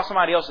care about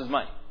somebody else's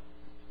money.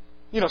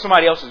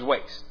 Somebody else's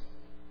waste.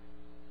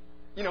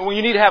 When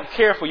you need to have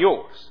care for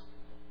yours.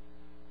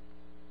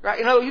 Right?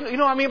 You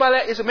know what I mean by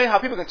that? It's amazing how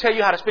people can tell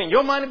you how to spend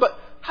your money, but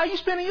how are you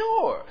spending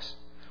yours?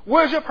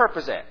 Where's your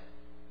purpose at?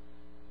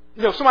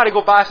 Somebody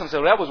go buy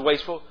something, that was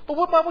wasteful. But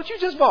what about what you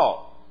just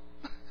bought?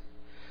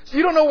 So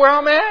you don't know where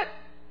I'm at?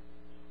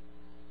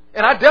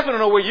 And I definitely don't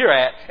know where you're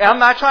at. And I'm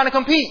not trying to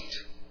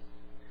compete.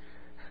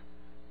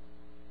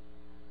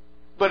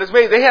 But it's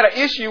amazing. They had an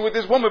issue with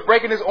this woman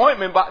breaking this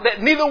ointment box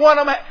that neither one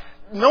of them had.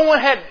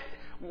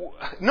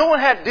 No one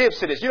had dibs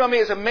to this. You know what I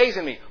mean? It's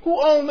amazing to me. Who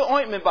owned the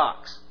ointment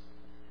box?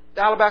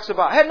 The alabaster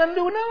box. It had nothing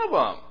to do with none of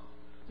them.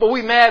 But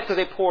we mad because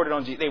they poured it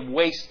on Jesus. They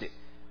wasted.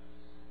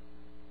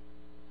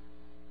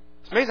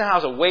 amazing how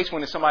it's a waste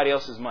when it's somebody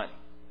else's money.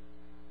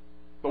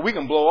 But we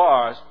can blow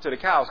ours till the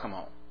cows come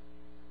home.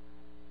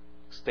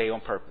 Stay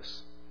on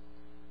purpose.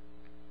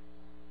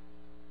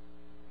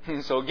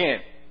 So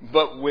again,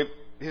 but with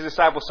his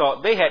disciples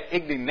saw, they had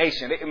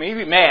indignation. He'd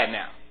be mad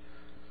now.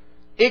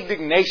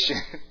 Indignation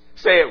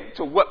said,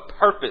 to what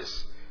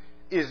purpose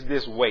is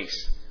this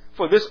waste?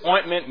 For this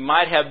ointment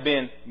might have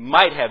been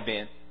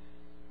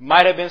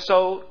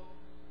sold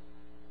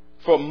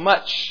for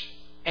much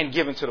and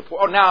given to the poor.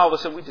 Oh, now all of a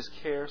sudden we just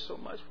care so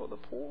much for the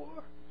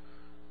poor.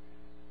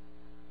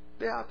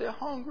 They're out there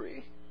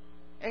hungry,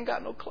 ain't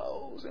got no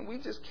clothes, and we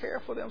just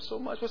care for them so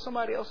much with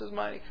somebody else's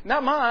money.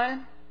 Not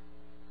mine.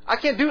 I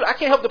can't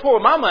help the poor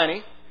with my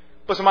money,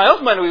 but somebody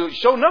else's money,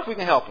 sure enough, we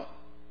can help them.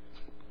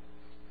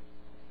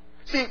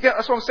 See,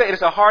 that's what I'm saying.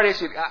 It's a hard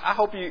issue.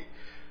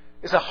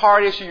 It's a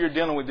hard issue you're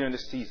dealing with during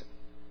this season.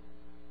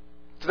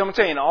 Because I'm going to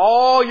tell you, in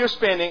all your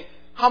spending,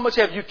 how much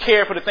have you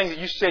cared for the things that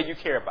you say you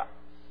care about?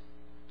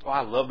 Oh,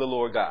 I love the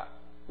Lord God.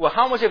 Well,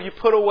 how much have you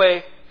put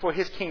away for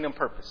His kingdom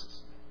purposes?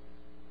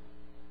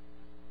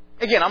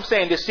 Again, I'm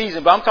saying this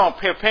season, but I'm talking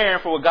preparing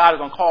for what God is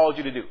going to call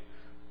you to do.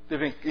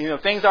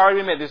 Things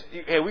already been met.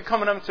 Hey, we're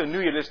coming up to New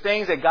Year. There's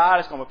things that God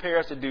is going to prepare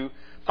us to do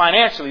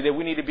financially that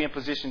we need to be in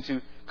position to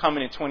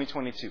coming in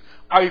 2022.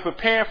 Are you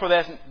preparing for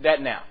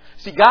that now?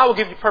 See, God will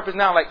give you purpose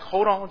now. Like,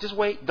 hold on, just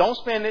wait. Don't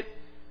spend it.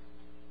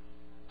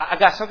 I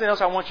got something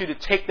else I want you to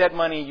take that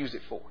money and use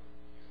it for.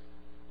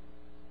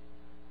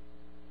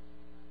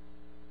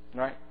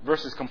 Right?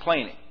 Versus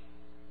complaining.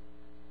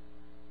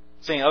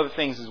 Saying other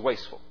things is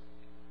wasteful.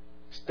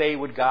 Stay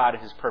with God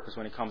and His purpose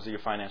when it comes to your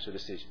financial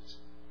decisions.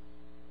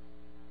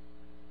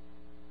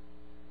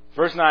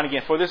 Verse 9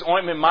 again. For this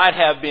ointment might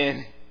have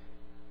been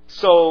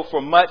sold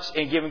for much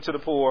and given to the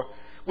poor.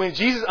 When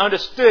Jesus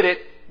understood it,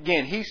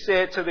 again, He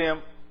said to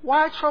them,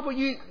 why trouble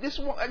you?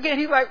 Again,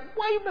 He's like,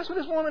 why you mess with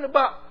this woman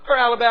about her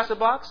alabaster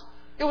box?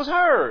 It was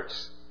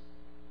hers.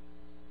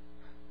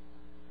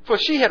 For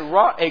she had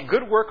wrought a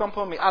good work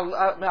upon me. I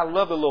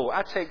love the Lord.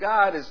 I tell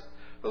God,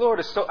 the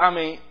Lord is so,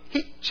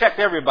 He checked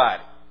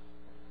everybody.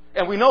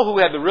 And we know who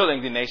had the real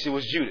indignation. It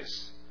was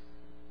Judas.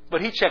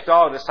 But He checked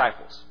all the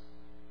disciples.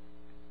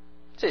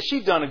 He said,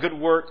 she's done a good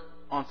work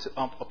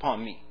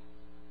upon me.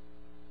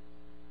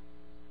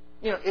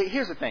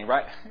 Here's the thing,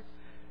 right?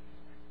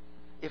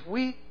 If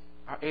we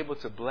are able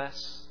to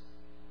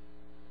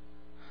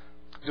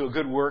do a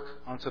good work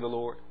unto the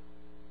Lord,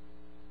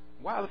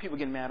 why are other people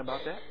getting mad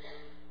about that?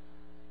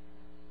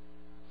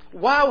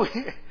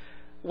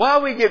 Why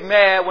we get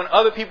mad when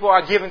other people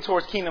are giving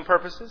towards kingdom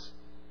purposes?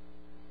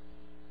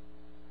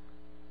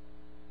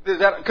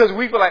 Because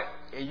we feel like,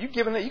 hey, you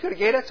giving that? You could have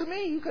gave that to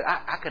me.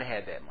 I could have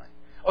had that money.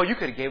 Oh, you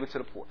could have gave it to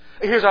the poor.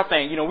 Here's our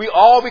thing. We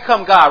all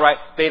become God, right?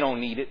 They don't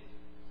need it.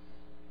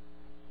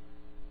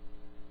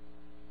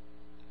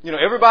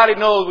 Everybody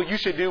knows what you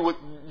should do with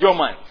your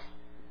money.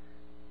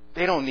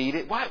 They don't need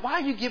it. Why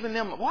are you giving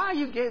them? Why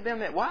you gave them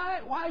that?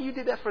 Why you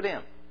did that for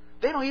them?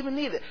 They don't even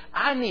need it.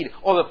 I need it.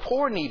 Or the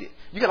poor need it.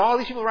 You got all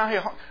these people around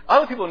here.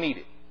 Other people need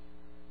it.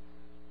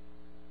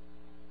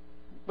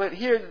 But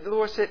here the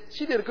Lord said,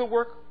 she did a good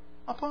work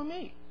upon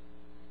me.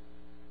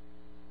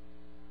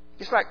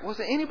 It's like, was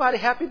there anybody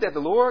happy that the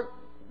Lord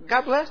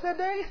got blessed that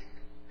day?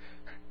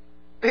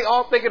 They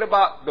all thinking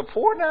about the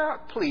poor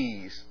now?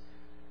 Please.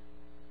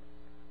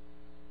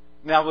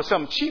 Now, with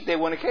something cheap, they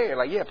wouldn't care.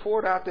 Like, yeah,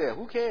 pour it out there.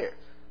 Who cares?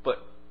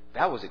 But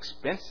that was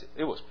expensive.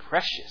 It was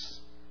precious.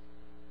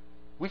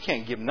 We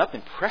can't give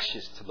nothing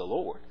precious to the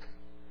Lord.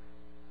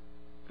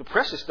 The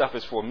precious stuff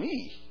is for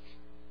me.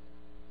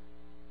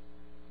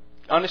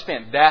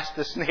 Understand, that's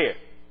the snare.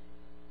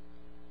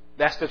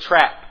 That's the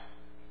trap.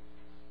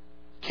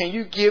 Can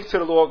you give to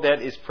the Lord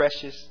that is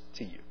precious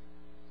to you?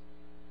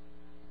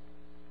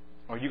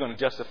 Or are you going to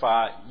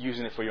justify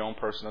using it for your own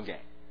personal gain?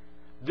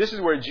 This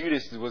is where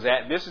Judas was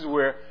at. This is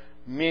where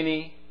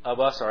many of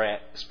us are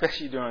at,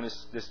 especially during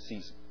this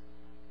season.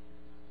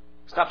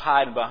 Stop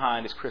hiding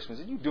behind this Christmas.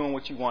 You doing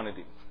what you want to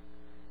do.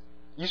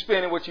 You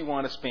spending what you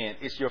want to spend.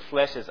 It's your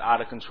flesh that's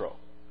out of control.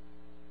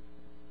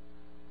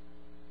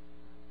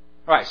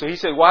 All right, so he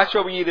said, why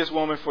trouble ye this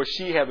woman, for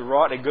she hath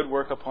wrought a good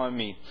work upon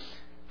me.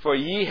 For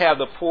ye have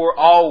the poor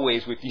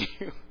always with you.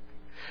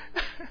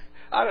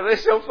 I don't know,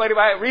 it's so funny.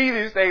 When I read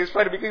these things, it's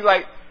funny because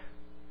like,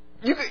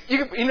 you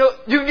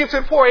can give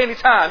to the poor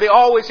anytime. They're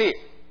always here.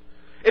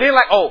 It ain't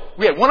like, oh,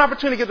 we had one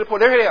opportunity to give to the poor.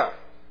 There they are.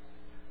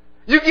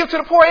 You can give to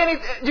the poor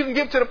you can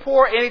give to the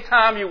poor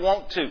anytime you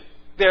want to.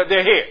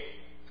 They're here.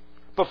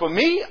 But for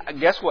me,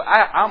 guess what?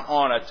 I'm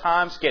on a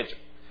time schedule.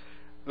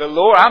 The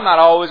Lord, I'm not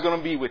always going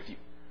to be with you.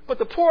 But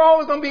the poor are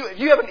always going to be with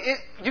you.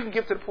 You can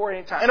give to the poor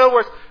anytime. In other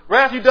words,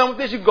 right after you're done with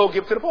this, you can go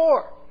give to the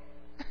poor.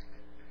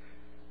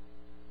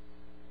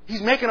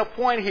 He's making a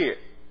point here.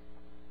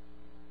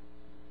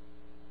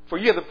 For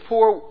you have the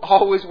poor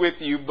always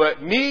with you,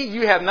 but me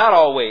you have not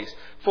always.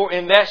 For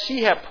in that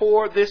she hath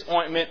poured this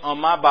ointment on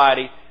my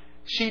body,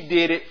 she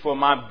did it for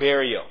my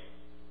burial.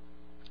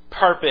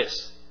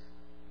 Purpose.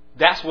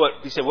 That's what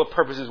he said. What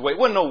purpose is waste? It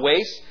wasn't no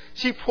waste.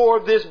 She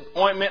poured this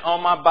ointment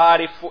on my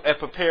body and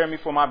prepared me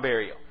for my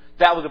burial.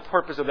 That was the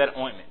purpose of that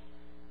ointment.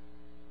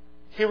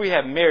 Here we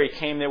have Mary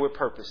came there with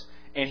purpose.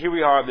 And here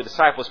we are, the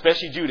disciples,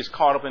 especially Judas,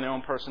 caught up in their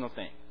own personal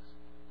things.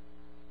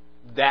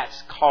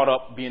 That's caught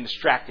up being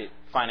distracted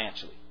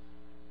financially.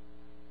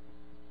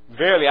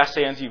 Verily I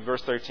say unto you,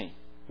 verse 13,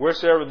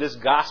 wheresoever this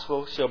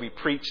gospel shall be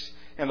preached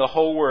in the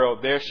whole world,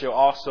 there shall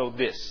also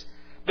this,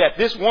 that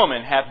this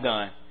woman hath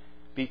done,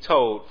 be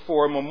told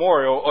for a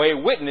memorial or a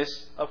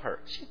witness of her.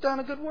 She's done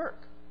a good work.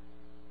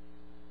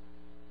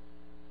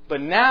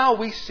 But now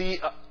we see,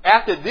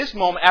 after this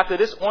moment, after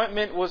this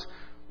ointment was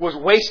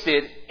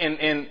wasted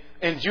in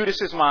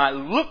Judas's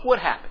mind, look what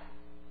happened.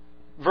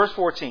 Verse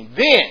 14.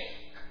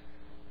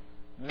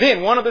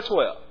 Then one of the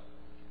 12,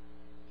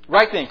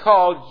 right then,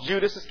 called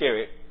Judas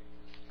Iscariot,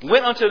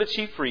 went unto the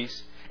chief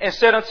priests and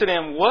said unto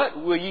them,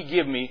 what will ye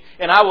give me,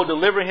 and I will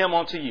deliver him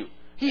unto you?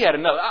 He had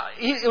enough.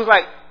 It was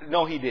like,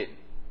 no, he didn't.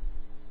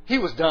 He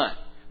was done.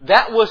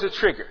 That was the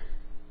trigger.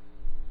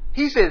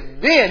 He says,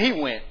 then he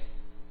went.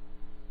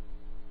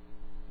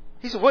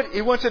 He said, what?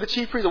 He went to the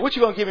chief priest. What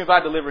you going to give me if I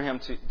deliver him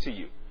to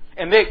you?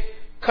 And they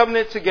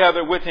covenanted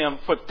together with him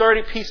for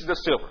 30 pieces of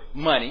silver,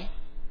 money.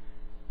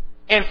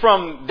 And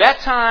from that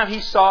time,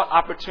 he sought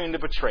opportunity to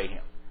betray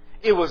him.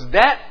 It was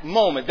that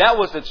moment. That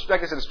was,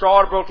 like I said, the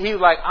straw that broke. He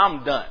was like,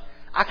 I'm done.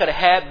 I could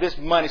have had this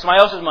money, somebody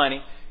else's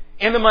money,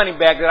 in the money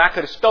bag that I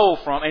could have stole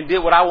from and did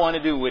what I wanted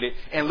to do with it.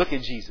 And look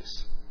at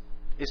Jesus.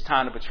 It's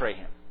time to betray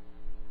him.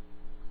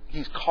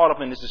 He's caught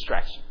up in this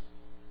distraction.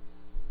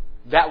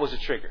 That was a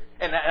trigger.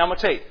 And I'm going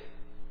to tell you,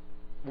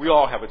 we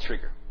all have a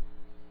trigger.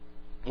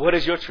 What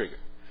is your trigger?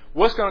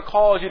 What's going to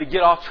cause you to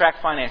get off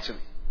track financially?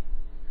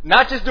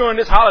 Not just during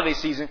this holiday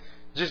season,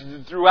 just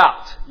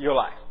throughout your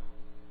life.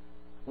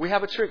 We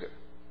have a trigger.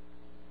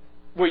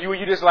 Where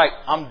you just like,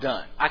 I'm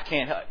done. I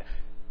can't help.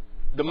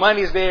 The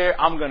money is there.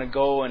 I'm going to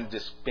go and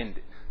just spend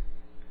it.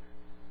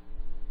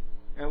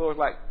 And the Lord's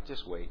like,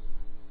 just wait.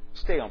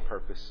 Stay on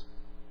purpose.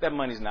 That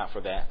money's not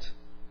for that.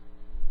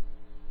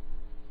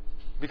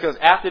 Because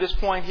after this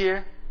point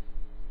here,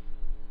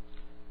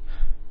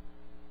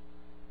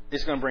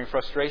 it's going to bring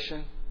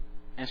frustration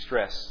and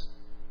stress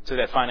to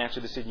that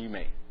financial decision you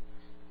made.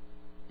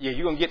 Yeah,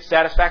 you're going to get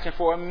satisfaction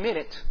for a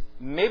minute,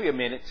 maybe a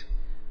minute,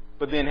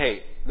 but then,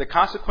 hey, the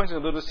consequences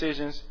of little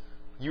decisions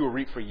you will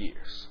reap for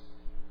years.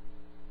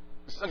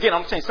 Again,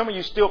 I'm saying some of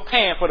you still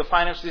paying for the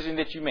financial decision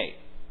that you made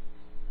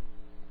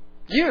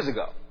years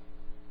ago.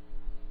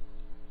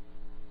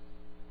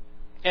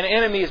 And the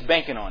enemy is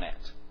banking on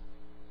that.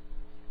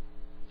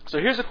 So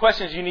here's the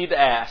questions you need to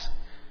ask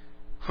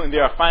when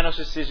there are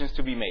financial decisions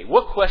to be made.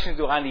 What questions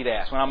do I need to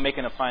ask when I'm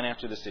making a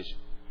financial decision?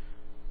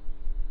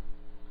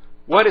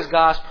 What is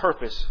God's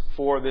purpose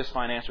for this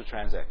financial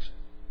transaction?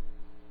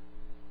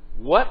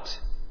 What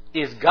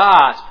is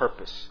God's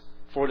purpose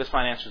for this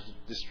financial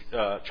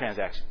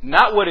transaction?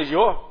 Not what is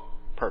your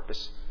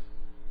purpose.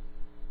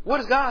 What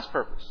is God's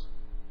purpose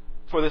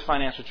for this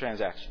financial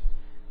transaction?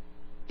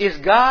 Is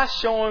God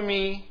showing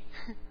me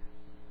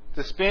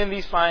to spend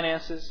these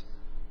finances,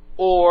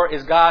 or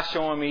is God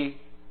showing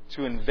me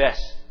to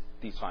invest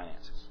these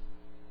finances?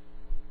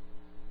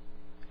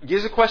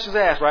 These are questions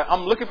to ask, right?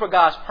 I'm looking for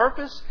God's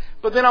purpose,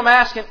 but then I'm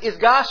asking, is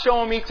God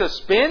showing me to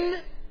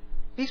spend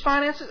these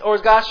finances, or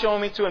is God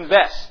showing me to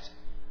invest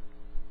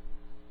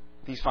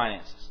these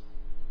finances?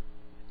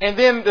 And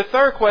then the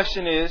third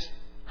question is,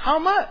 how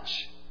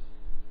much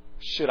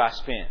should I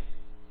spend?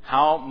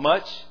 How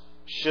much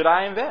should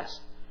I invest?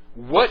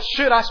 What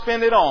should I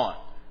spend it on?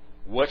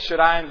 What should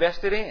I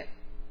invest it in?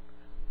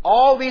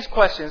 All these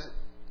questions,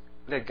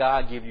 let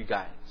God give you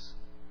guidance.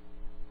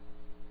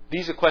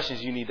 These are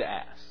questions you need to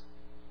ask.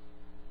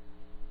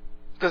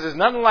 Because there's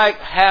nothing like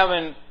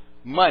having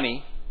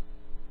money,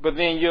 but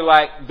then you're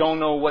like, don't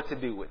know what to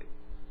do with it.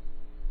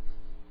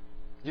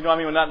 You know what I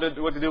mean? When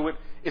not what to do with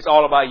it, it's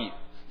all about you.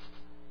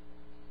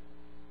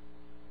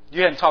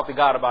 You hadn't talked to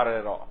God about it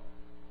at all.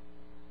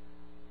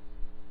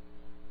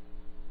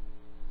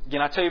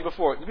 Again, I tell you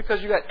before,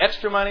 because you got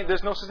extra money,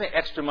 there's no such thing as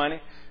extra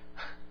money.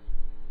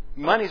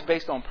 Money's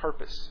based on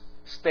purpose.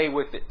 Stay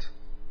with it.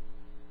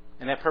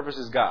 And that purpose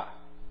is God.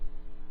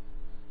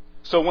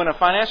 So when a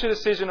financial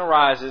decision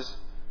arises,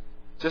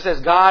 just as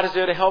God is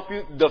there to help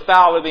you, the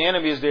fowler, the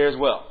enemy, is there as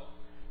well.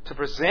 To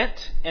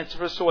present and to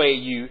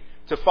persuade you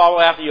to follow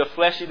after your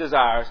fleshly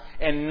desires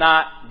and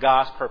not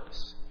God's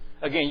purpose.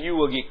 Again, you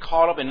will get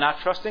caught up in not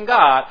trusting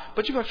God,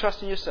 but you're going to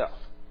trust in yourself.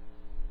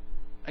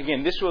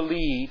 Again, this will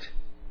lead,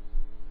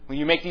 when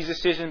you make these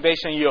decisions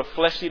based on your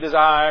fleshly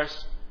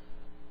desires,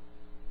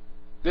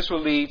 this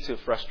will lead to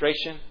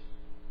frustration,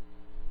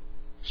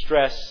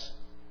 stress,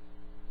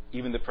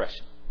 even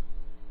depression.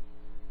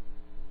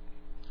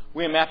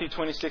 We're in Matthew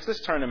 26.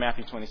 Let's turn to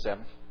Matthew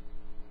 27.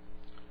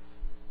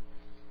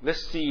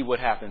 Let's see what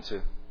happened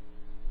to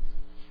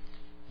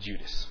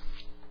Judas.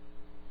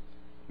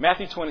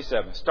 Matthew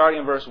 27,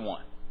 starting in verse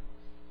 1.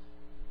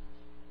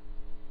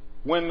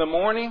 When the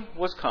morning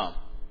was come,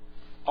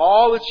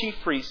 all the chief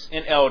priests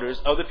and elders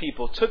of the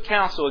people took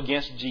counsel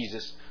against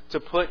Jesus to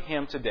put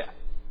him to death.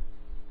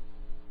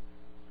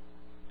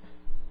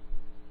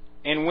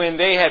 And when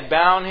they had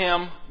bound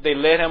him, they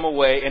led him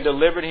away and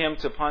delivered him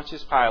to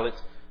Pontius Pilate,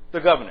 the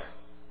governor.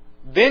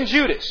 Then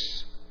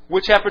Judas,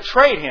 which had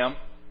betrayed him,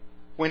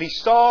 when he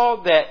saw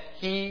that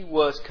he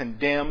was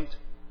condemned,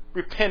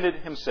 repented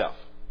himself,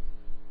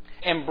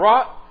 and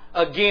brought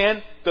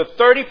again the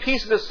 30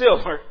 pieces of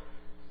silver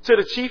to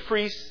the chief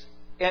priests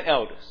and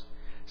elders,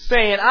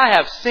 saying, I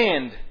have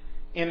sinned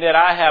in that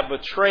I have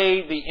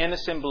betrayed the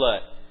innocent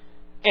blood.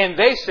 And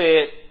they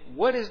said,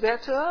 what is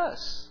that to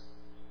us?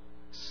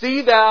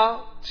 See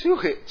thou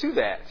to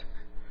that.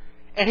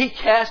 And he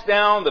cast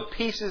down the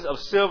pieces of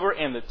silver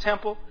in the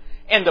temple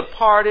and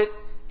departed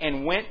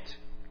and went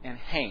and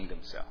hanged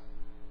himself.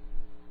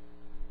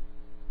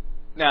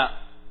 Now,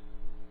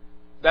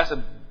 that's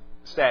a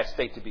sad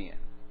state to be in.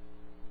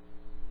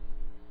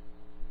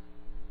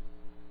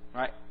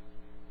 Right?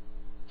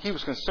 He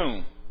was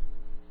consumed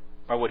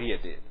by what he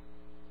had did.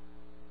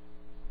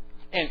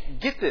 And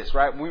get this,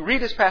 right? When we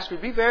read this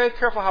passage, be very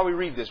careful how we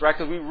read this, right?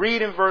 Because we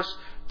read in verse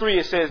 3,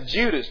 it says,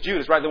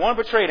 Judas, right? The one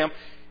who betrayed him,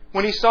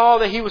 when he saw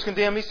that he was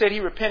condemned, he said he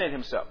repented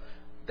himself.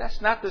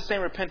 That's not the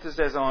same repentance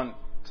as on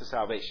to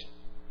salvation.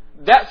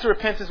 That's the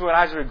repentance when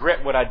I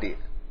regret what I did.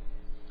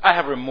 I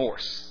have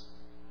remorse.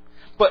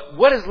 But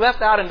what is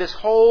left out in this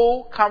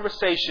whole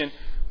conversation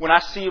when I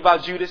see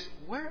about Judas,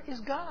 where is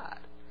God?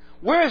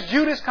 Where is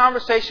Judas'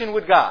 conversation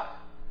with God?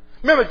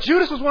 Remember,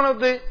 Judas was one of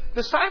the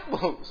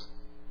disciples.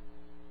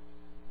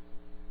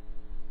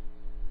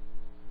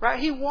 Right?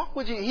 He walked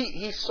with you.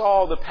 He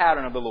saw the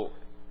pattern of the Lord.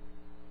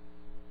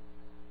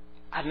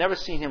 I've never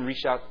seen him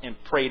reach out and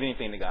pray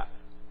anything to God.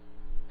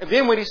 And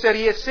then when he said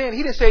he had sinned,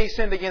 he didn't say he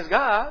sinned against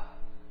God.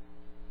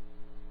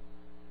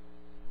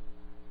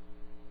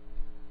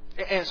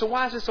 And so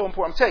why is this so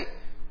important? I'm telling you,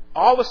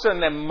 all of a sudden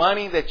that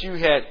money that you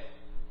had,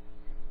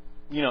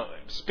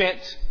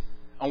 spent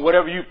on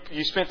whatever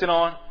you spent it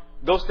on,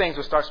 those things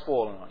will start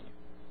spoiling on you.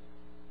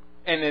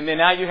 And then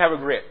now you have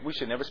regret. We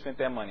should never spend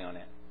that money on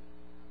that.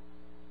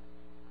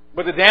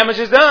 But the damage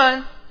is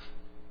done.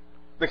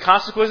 The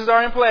consequences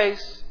are in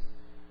place.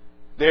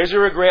 There's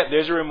your regret.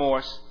 There's your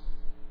remorse.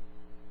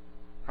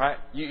 Right?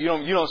 You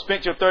don't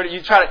spend your 30.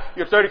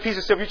 Your 30 pieces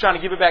of silver. You're trying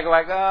to give it back.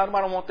 Like, I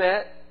don't want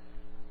that.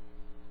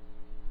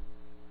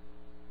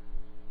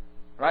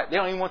 Right? They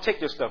don't even want to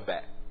take your stuff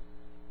back.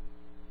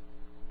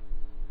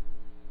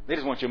 They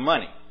just want your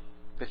money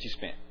that you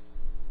spent.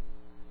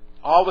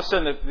 All of a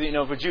sudden,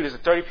 for Judas, the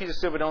 30 pieces of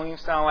silver don't even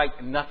sound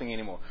like nothing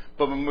anymore.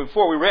 But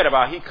before we read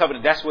about it, he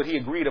covenanted. That's what he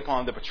agreed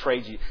upon to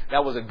betray Jesus.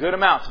 That was a good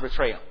amount to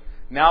betray him.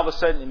 Now all of a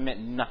sudden, it meant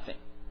nothing.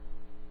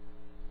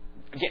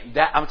 Again,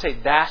 I'm going to tell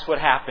you, that's what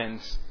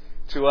happens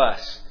to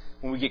us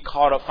when we get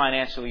caught up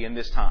financially in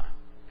this time.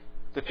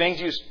 The things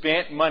you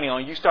spent money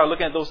on, you start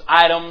looking at those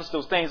items,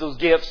 those things, those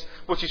gifts,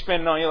 what you're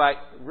spending on. You're like,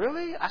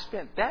 really? I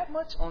spent that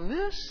much on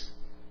this?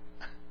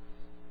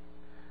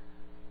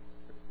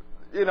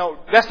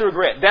 That's the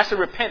regret. That's the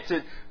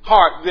repentant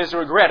heart. There's a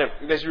regret.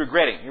 There's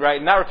regretting,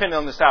 right? Not repenting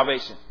on the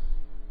salvation.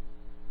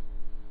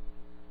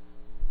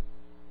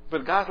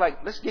 But God's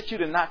like, let's get you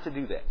to not to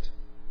do that.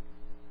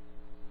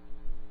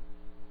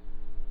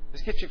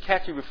 Let's get you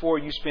catch you before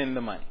you spend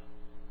the money.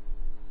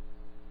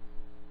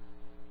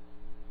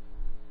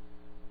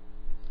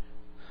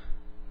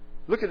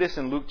 Look at this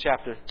in Luke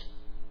chapter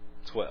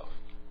 12.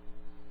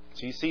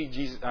 So you see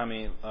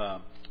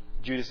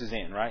Judas is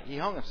in, right? He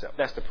hung himself.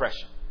 That's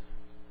depression.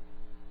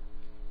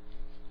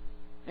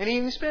 And he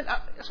didn't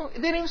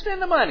even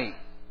spend the money.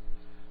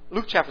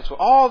 Luke chapter 12.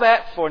 All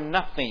that for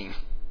nothing.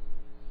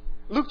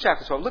 Luke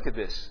chapter 12. Look at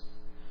this.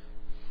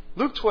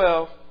 Luke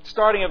 12,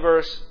 starting at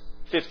verse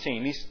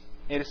 15.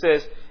 And it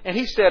says, and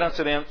he said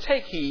unto them,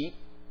 take heed,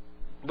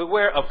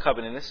 beware of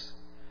covetousness.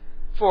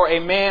 For a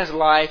man's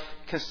life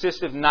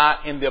consisteth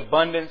not in the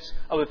abundance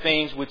of the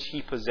things which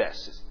he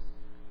possesses.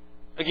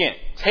 Again,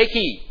 take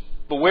heed,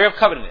 beware of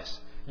covetousness.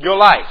 Your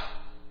life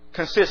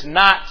consists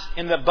not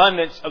in the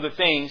abundance of the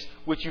things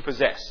which you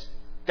possess.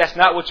 That's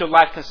not what your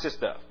life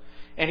consists of.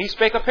 And he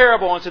spake a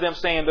parable unto them,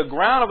 saying, the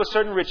ground of a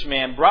certain rich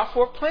man brought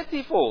forth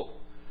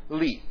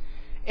plentifully.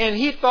 And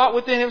he thought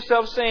within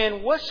himself,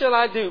 saying, what shall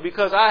I do?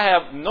 Because I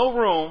have no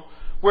room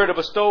where to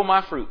bestow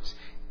my fruits.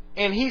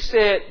 And he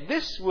said,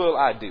 this will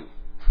I do.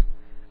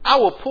 I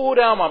will pull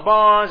down my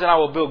barns, and I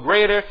will build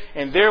greater,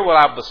 and there will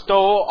I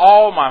bestow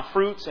all my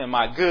fruits and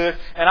my goods.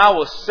 And I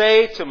will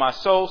say to my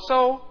soul,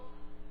 soul,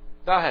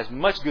 thou hast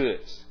much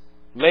goods,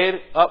 laid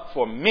up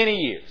for many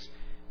years.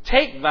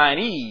 Take thine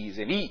ease,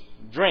 and eat,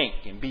 drink,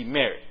 and be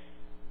merry.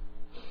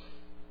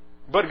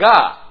 But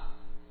God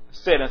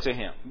said unto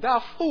him,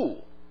 thou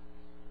fool,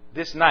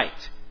 this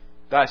night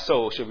thy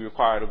soul shall be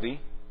required of thee.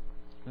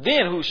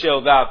 Then who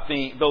shall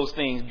those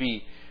things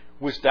be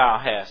which thou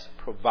hast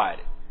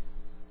provided?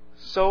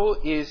 So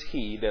is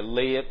he that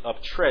layeth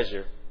up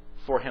treasure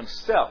for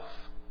himself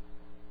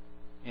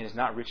and is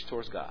not rich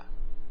towards God.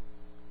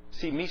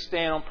 See, me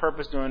staying on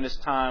purpose during this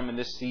time and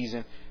this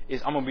season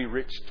is I'm going to be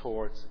rich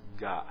towards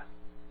God.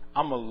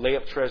 I'm going to lay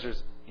up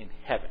treasures in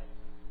heaven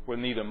where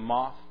neither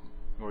moth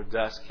nor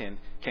dust can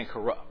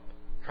corrupt.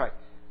 Right?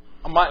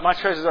 My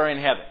treasures are in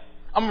heaven.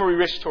 I'm going to be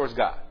rich towards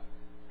God.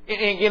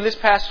 And again, this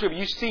passage,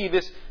 you see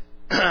this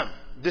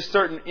this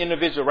certain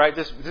individual, right?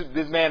 This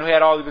man who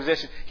had all the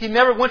possessions, he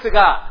never went to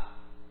God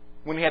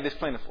when he had this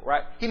plentiful,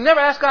 right? He never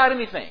asked God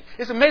anything.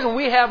 It's amazing when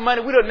we have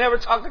money, we don't never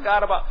talk to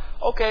God about,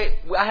 okay,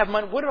 I have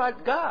money. What do I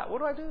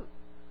do?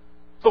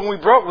 But when we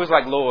broke, it was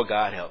like, Lord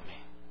God, help me.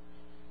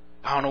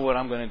 I don't know what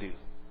I'm going to do.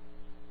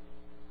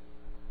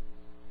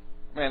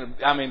 Man,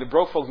 I mean, the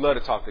broke folks love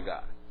to talk to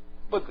God.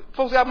 But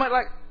folks got money,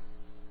 like,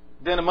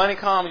 then the money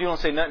comes, you don't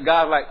say nothing.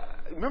 God's like,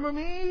 remember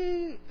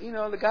me? You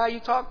know, the guy you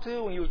talked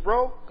to when you was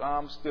broke?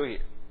 I'm still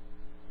here.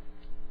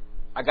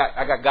 I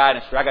got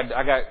guidance for you.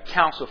 I got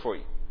counsel for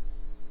you.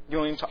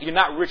 You're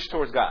not rich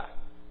towards God.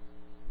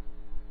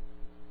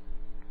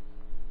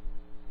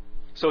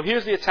 So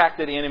here's the attack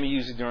that the enemy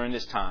uses during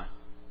this time,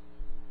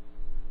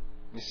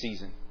 this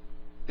season.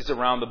 It's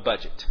around the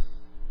budget.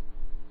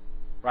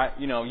 Right?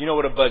 You know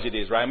what a budget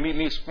is, right? Let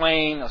me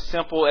explain a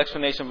simple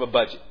explanation of a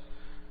budget.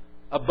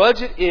 A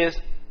budget is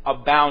a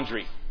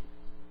boundary.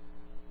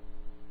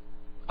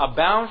 A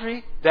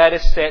boundary that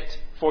is set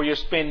for your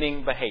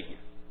spending behavior.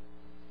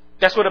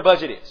 That's what a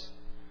budget is.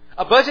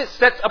 A budget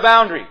sets a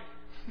boundary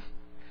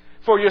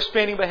for your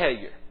spending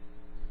behavior.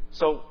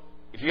 So,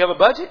 if you have a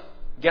budget,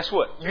 guess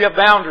what? You have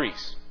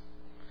boundaries.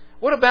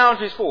 What are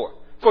boundaries for?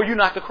 For you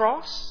not to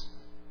cross.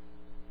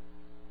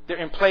 They're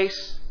in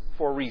place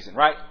for a reason,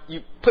 right?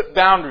 You put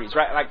boundaries,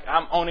 right? Like,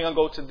 I'm only going to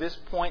go to this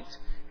point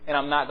and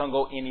I'm not going to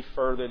go any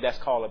further. That's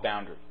called a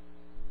boundary.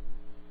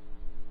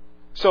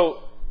 So,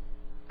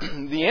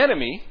 the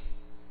enemy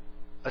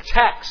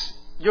attacks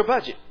your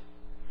budget.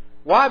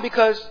 Why?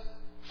 Because,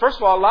 first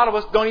of all, a lot of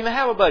us don't even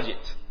have a budget.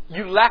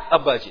 You lack a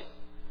budget.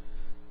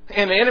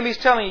 And the enemy's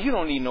telling you, you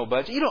don't need no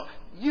budget.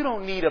 You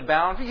don't need a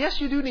boundary.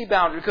 Yes, you do need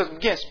boundary. Because,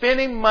 again,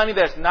 spending money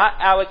that's not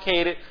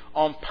allocated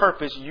on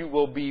purpose, you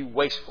will be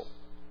wasteful.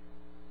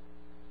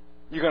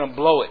 You're going to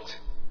blow it.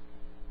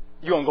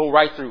 You're going to go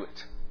right through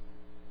it.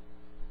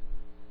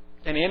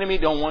 And the enemy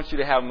don't want you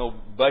to have no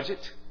budget.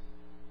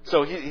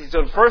 So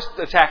the first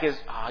attack is,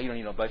 you don't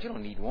need no budget. You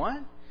don't need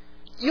one.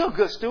 You're a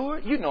good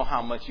steward. You know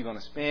how much you're going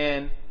to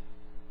spend.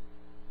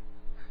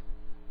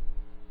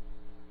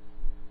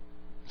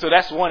 So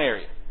that's one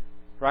area,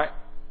 right?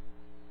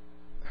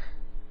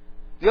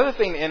 The other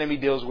thing the enemy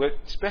deals with,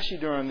 especially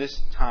during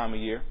this time of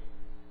year,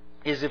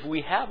 is if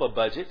we have a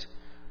budget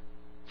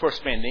for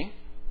spending,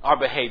 our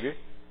behavior,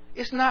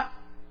 it's not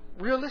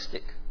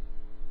realistic.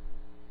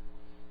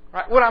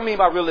 Right? What I mean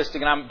by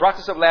realistic, and I brought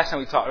this up last time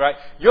we talked, right?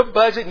 Your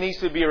budget needs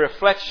to be a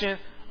reflection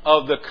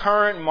of the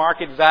current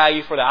market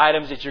value for the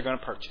items that you're going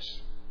to purchase.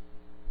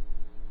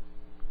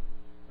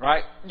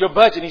 Right? Your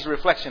budget needs a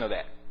reflection of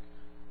that.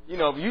 You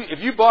know, if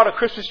you bought a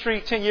Christmas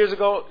tree 10 years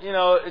ago, you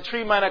know, a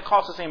tree might not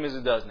cost the same as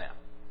it does now.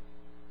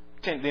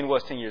 Than it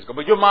was 10 years ago.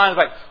 But your mind's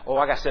like,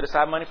 I got to set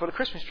aside money for the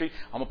Christmas tree.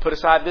 I'm going to put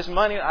aside this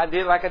money I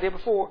did like I did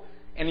before.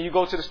 And then you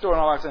go to the store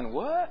and all of a sudden,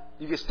 what?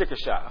 You get sticker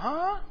shock.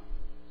 Huh?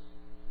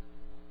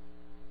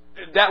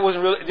 That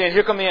wasn't really. Then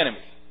here come the enemy.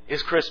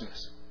 It's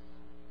Christmas.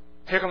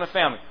 Here come the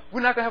family.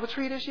 We're not going to have a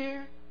tree this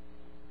year?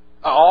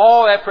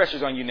 All that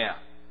pressure's on you now.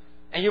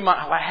 And you might,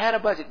 I had a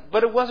budget,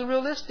 but it wasn't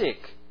realistic.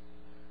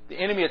 The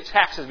enemy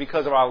attacks us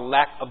because of our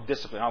lack of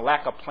discipline, our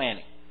lack of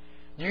planning.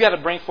 You got to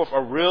bring forth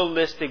a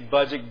realistic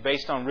budget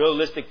based on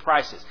realistic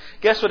prices.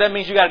 Guess what that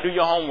means? You got to do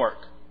your homework.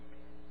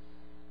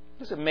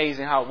 It's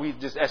amazing how we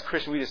just, as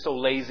Christians, we just so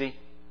lazy.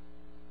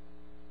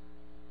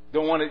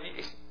 Don't want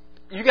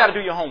to. You got to do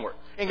your homework.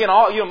 And again,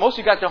 most of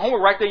you got your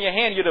homework right there in your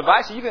hand, your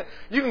device. So you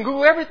can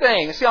Google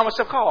everything and see how much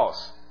it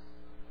costs.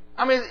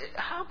 I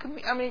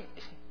mean,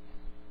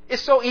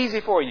 it's so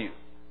easy for you.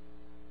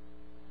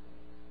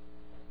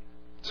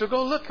 So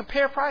go look,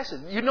 compare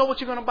prices. You know what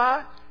you're going to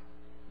buy?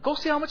 Go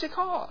see how much it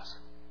costs.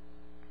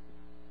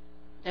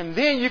 And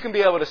then you can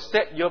be able to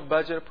set your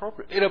budget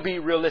appropriately. It'll be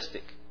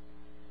realistic.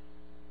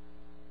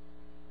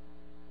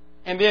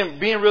 And then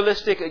being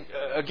realistic,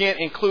 again,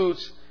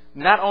 includes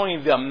not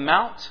only the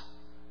amount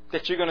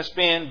that you're going to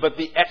spend, but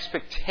the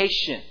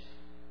expectation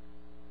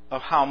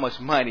of how much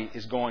money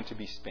is going to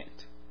be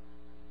spent.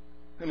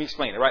 Let me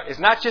explain it, right? It's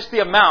not just the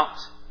amount,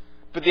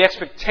 but the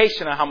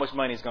expectation of how much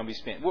money is going to be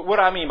spent. What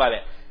do I mean by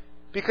that?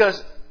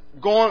 Because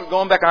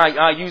going back,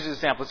 I use this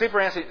example. Say, for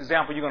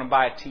example, you're going to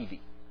buy a TV.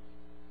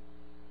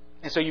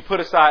 And so you put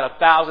aside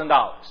 $1,000.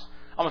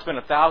 I'm going to spend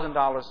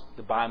 $1,000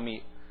 to buy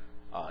me,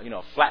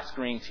 a flat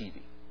screen TV.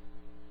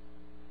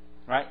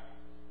 Right?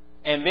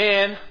 And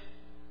then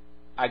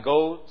I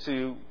go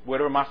to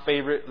whatever my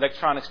favorite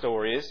electronic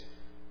store is,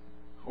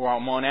 or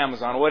I'm on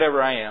Amazon, or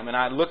whatever I am, and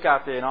I look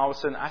out there and all of a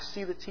sudden I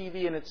see the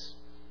TV and it's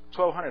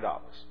 $1,200.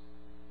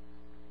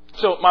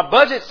 So my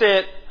budget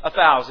said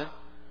 $1,000,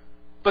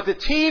 but the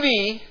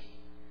TV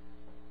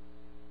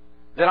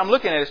that I'm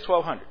looking at is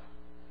 $1,200.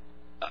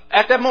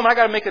 At that moment, I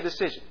got to make a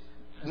decision.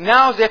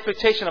 Now's the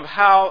expectation of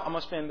how I'm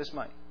going to spend this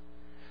money.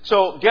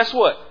 So guess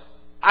what?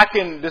 I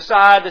can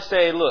decide to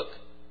say, look,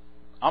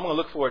 I'm going to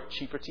look for a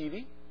cheaper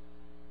TV.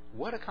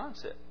 What a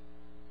concept.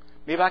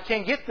 Maybe I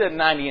can't get the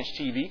 90-inch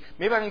TV.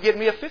 Maybe I can get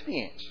me a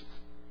 50-inch.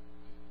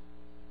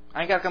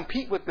 I ain't got to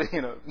compete with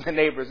the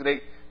neighbors.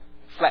 They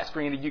flat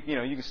screen that you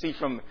can see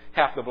from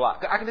half the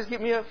block. I can just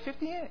get me a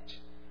 50-inch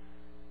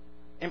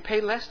and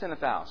pay less than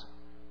 $1,000.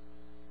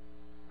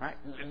 Right?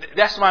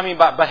 That's what I mean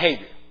by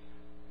behavior.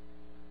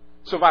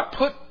 So if I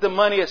put the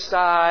money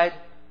aside,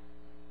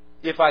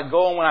 if I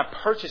go and when I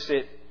purchase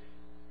it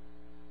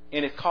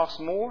and it costs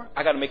more,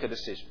 I got to make a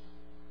decision.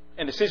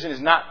 And the decision is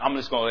not, I'm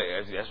just going,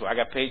 that's why I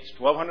got paid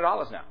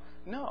 $1,200 now.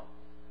 No.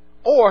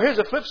 Or here's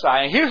the flip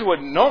side, and here's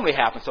what normally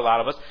happens to a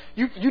lot of us.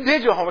 You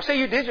did your homework. Say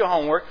you did your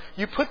homework.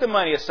 You put the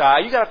money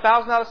aside. You got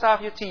 $1,000 aside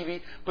for your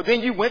TV, but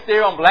then you went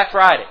there on Black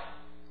Friday.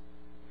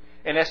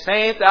 And that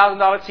same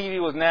 $1,000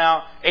 TV was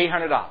now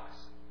 $800.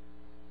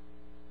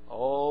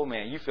 Oh,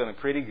 man, you're feeling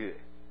pretty good.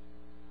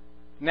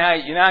 Now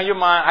in your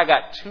mind, I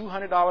got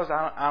 $200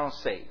 I don't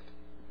saved.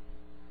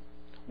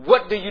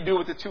 What do you do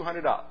with the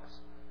 $200?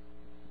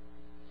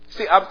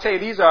 See, I'll tell you,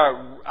 these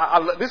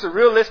are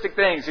realistic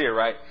things here,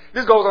 right?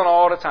 This goes on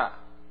all the time.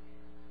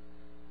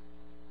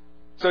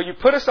 So you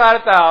put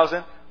aside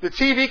 $1,000, the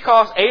TV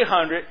costs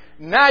 $800,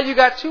 now you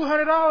got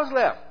 $200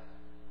 left.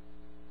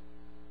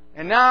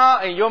 And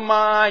now in your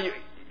mind,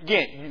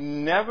 you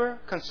never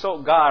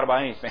consult God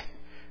about anything.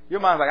 Your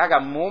mind's like, I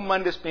got more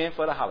money to spend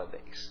for the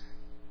holidays.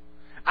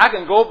 I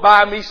can go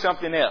buy me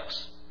something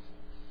else.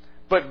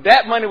 But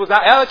that money was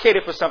not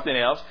allocated for something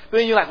else. But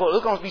then you're like, well,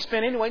 it's going to be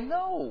spent anyway.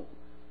 No.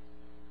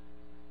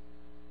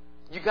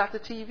 You got the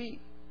TV.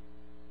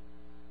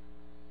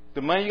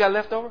 The money you got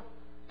left over,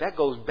 that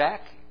goes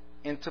back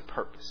into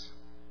purpose.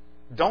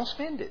 Don't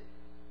spend it.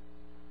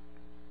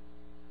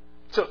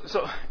 So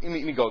let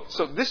me go.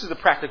 So this is the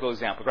practical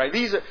example, right?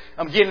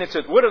 I'm getting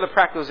into what are the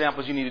practical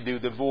examples you need to do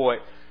to avoid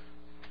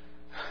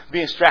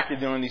being distracted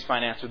during these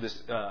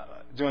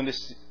during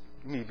this.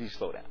 Let me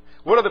slow down.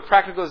 What are the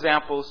practical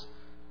examples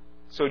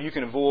so you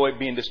can avoid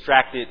being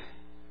distracted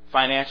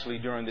financially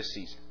during this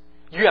season?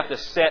 You have to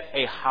set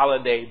a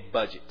holiday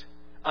budget,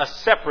 a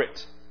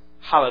separate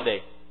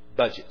holiday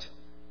budget.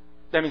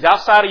 That means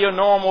outside of your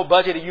normal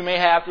budget that you may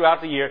have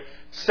throughout the year,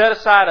 set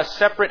aside a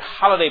separate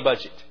holiday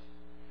budget.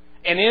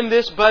 And in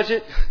this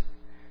budget,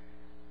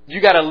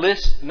 you got to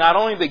list not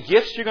only the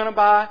gifts you're going to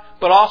buy,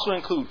 but also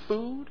include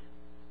food,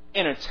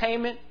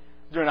 entertainment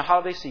during the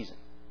holiday season.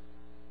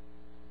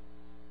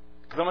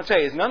 Because I'm going to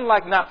tell you, it's nothing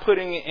like not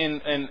putting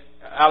in an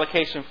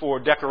allocation for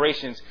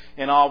decorations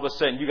and all of a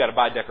sudden you got to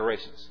buy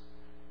decorations.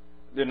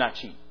 They're not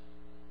cheap.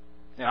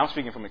 And I'm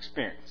speaking from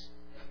experience.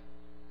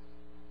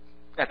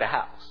 At the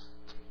house.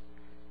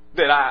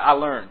 That I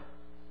learned.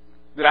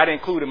 That I didn't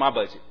include in my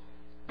budget.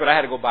 But I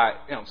had to go buy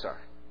it. I'm sorry.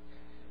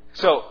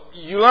 So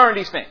you learn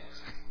these things.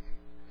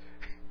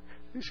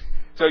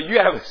 So you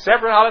have a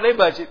separate holiday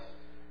budget.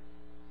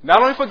 Not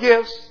only for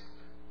gifts,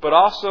 but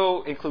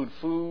also include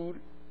food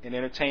and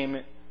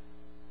entertainment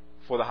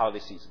for the holiday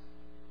season.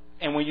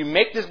 And when you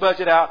make this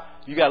budget out,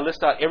 you got to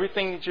list out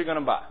everything that you're going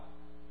to buy.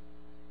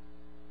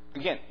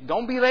 Again,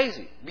 don't be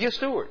lazy. Be a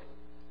steward.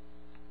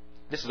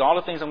 This is all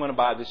the things I'm going to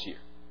buy this year.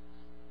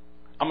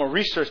 I'm going to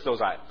research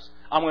those items.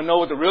 I'm going to know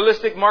what the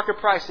realistic market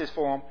price is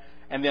for them,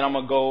 and then I'm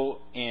going to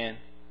go and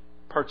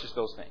purchase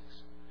those things.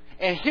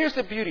 And here's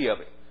the beauty of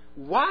it.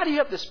 Why do you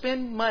have to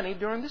spend money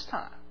during this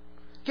time?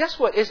 Guess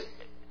what?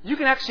 You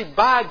can actually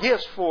buy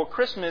gifts for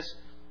Christmas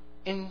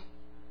in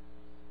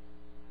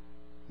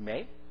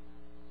May,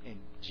 in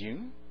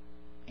June,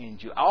 in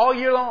July, all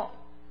year long.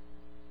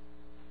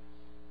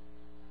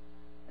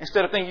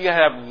 Instead of thinking you got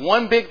to have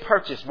one big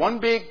purchase, one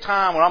big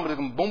time when I'm going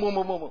to boom, boom,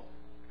 boom, boom, boom.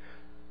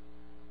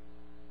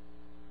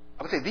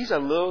 I would say these are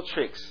little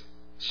tricks.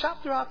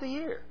 Shop throughout the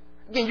year.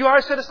 Again, you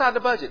already set aside the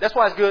budget. That's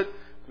why it's good.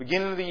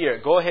 Beginning of the year,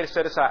 go ahead and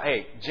set aside.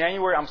 Hey,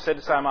 January, I'm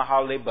setting aside my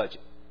holiday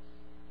budget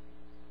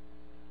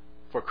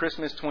for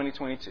Christmas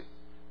 2022.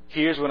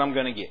 Here's what I'm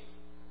going to get.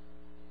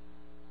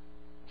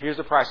 Here's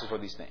the prices for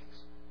these things.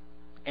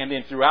 And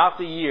then throughout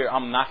the year,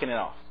 I'm knocking it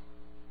off.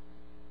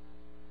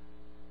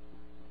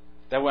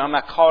 That way I'm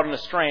not caught in a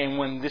strain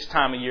when this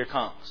time of year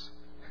comes.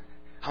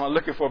 I'm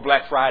looking for a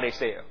Black Friday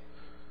sale.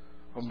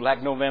 Or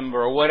Black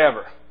November or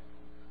whatever.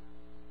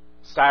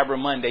 Cyber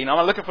Monday. I'm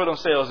not looking for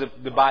those sales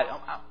to buy.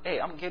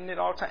 I'm getting it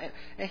all the time.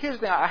 And here's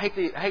the thing. I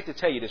hate to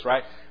tell you this,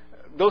 right?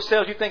 Those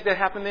sales you think that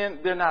happen then,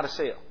 they're not a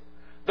sale.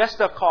 That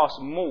stuff costs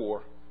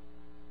more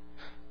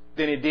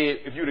than it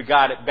did if you would have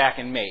got it back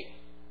in May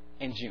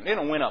and June. They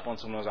don't went up on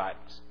some of those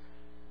items.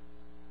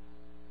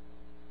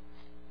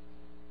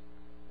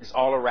 It's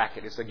all a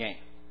racket. It's a game.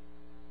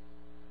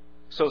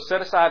 So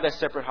set aside that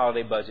separate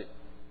holiday budget.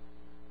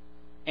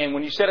 And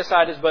when you set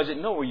aside this budget,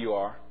 know where you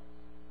are.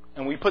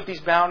 And we put these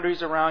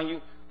boundaries around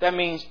you. That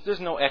means there's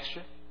no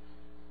extra.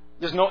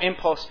 There's no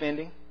impulse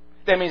spending.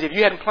 That means if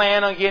you hadn't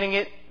planned on getting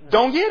it,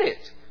 don't get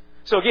it.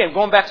 So again,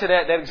 going back to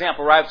that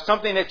example, right?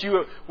 Something that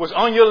was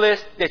on your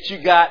list that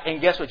you got, and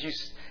guess what?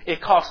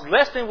 It costs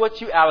less than what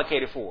you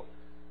allocated for.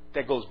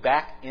 That goes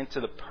back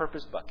into the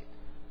purpose bucket.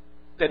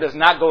 That does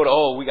not go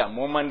to, we got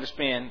more money to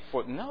spend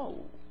for.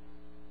 No.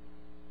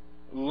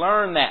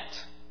 Learn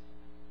that.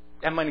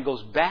 That money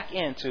goes back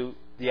into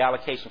the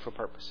allocation for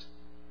purpose.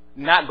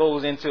 Not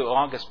goes into,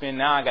 I can spend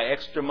now, I got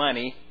extra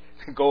money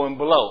going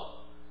below.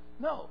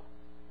 No.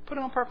 Put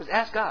it on purpose.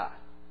 Ask God.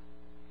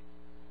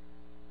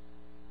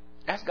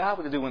 Ask God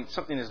what to do when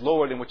something is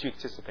lower than what you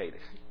anticipated.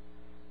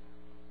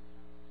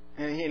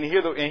 And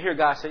hear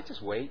God say,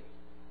 just wait.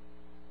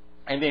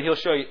 And then He'll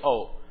show you,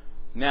 oh,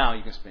 now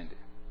you can spend it.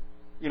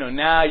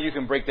 Now you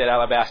can break that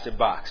alabaster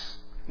box.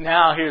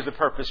 Now here's the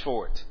purpose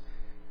for it.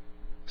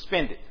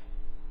 Spend it.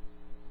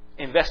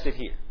 Invest it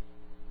here.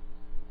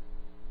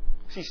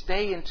 See,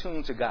 stay in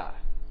tune to God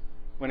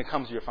when it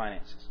comes to your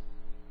finances.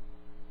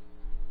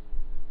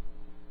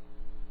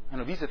 I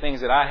know these are things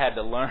that I had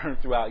to learn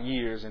throughout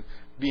years and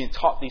being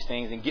taught these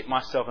things and get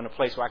myself in a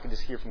place where I can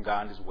just hear from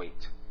God and just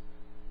wait.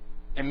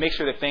 And make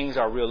sure that things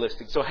are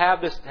realistic. So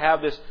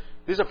this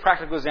is a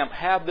practical example.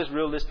 Have this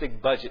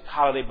realistic budget,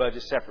 holiday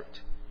budget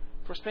separate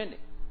for spending.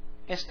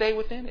 And stay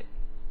within it.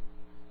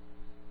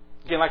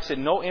 Again, like I said,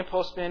 no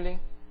impulse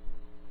spending.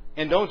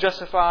 And don't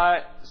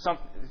justify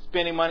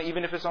spending money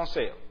even if it's on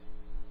sale.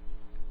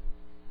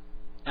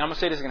 And I'm going to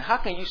say this again. How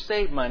can you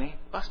save money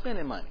by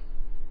spending money?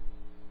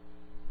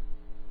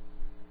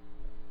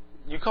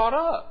 You caught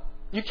up.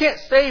 You can't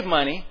save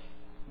money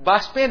by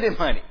spending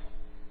money.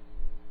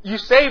 You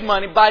save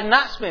money by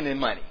not spending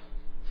money.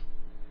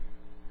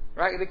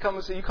 Right? They come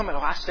and say,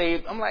 I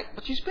saved. I'm like,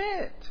 but you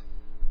spent.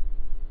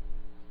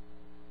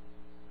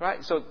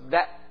 Right? So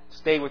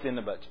stay within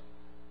the budget.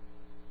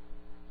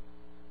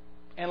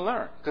 And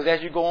learn. Because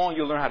as you go on,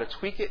 you'll learn how to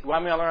tweak it. Well,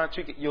 I learn how to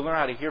tweak it. You'll learn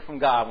how to hear from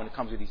God when it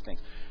comes to these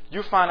things.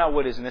 You'll find out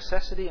what is a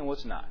necessity and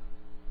what's not.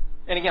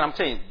 And again, I'm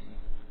telling you,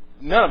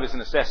 none of it's a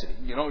necessity.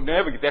 You don't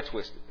never get that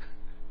twisted.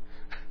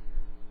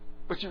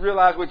 But you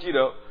realize what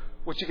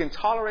you can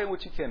tolerate and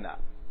what you cannot.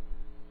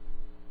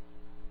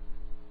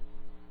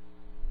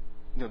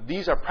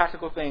 These are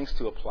practical things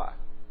to apply.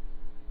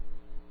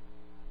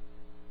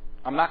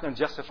 I'm not going to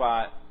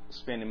justify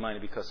spending money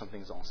because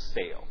something's on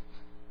sale.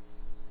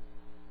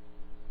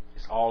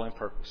 It's all in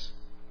purpose.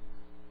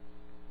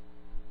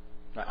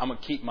 Right? I'm going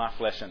to keep my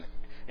flesh under.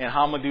 And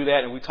how I'm going to do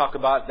that, and we talked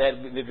about that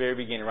at the very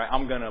beginning, right?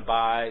 I'm going to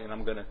abide, and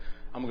I'm going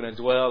to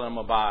dwell, and I'm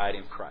going to abide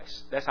in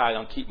Christ. That's how I'm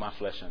going to keep my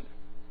flesh under.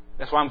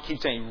 That's why I'm keep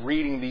saying,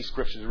 reading these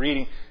scriptures,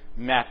 reading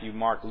Matthew,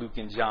 Mark, Luke,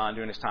 and John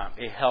during this time.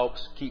 It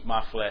helps keep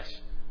my flesh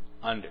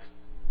under.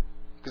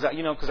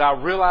 Because I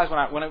realize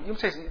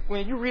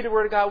when you read the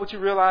Word of God, what you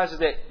realize is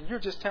that you're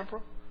just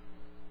temporal,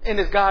 and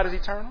that God is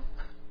eternal.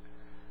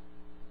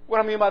 What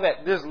I mean by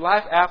that, there's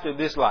life after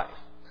this life.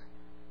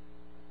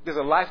 There's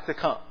a life to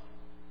come,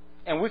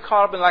 and we're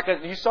caught up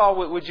in you saw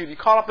with you. You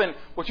caught up in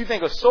what you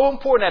think was so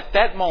important at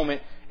that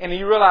moment, and then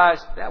you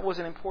realize that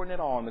wasn't important at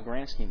all in the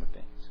grand scheme of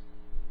things.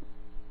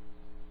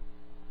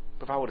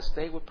 But if I would have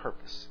stayed with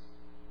purpose,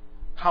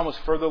 how much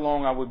further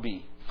along I would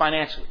be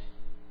financially.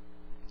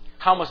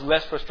 How much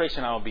less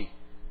frustration I will be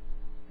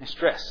and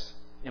stress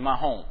in my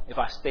home if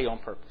I stay on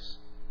purpose.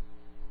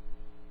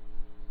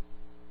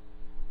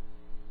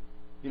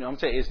 I'm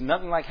telling you, it's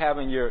nothing like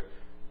having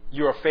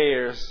your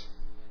affairs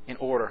in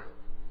order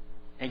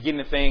and getting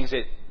the things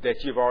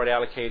that you've already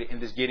allocated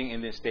and just getting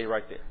and then stay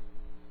right there.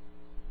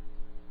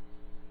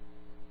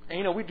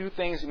 And we do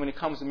things when it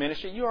comes to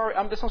ministry.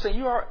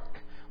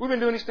 We've been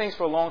doing these things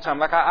for a long time.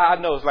 Like I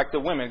know it's like the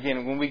women,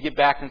 again, when we get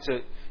back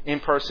into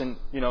in-person,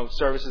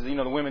 services,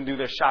 the women do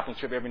their shopping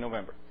trip every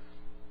November.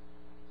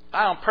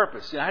 I on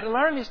purpose, I had to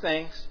learn these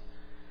things.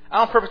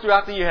 I on purpose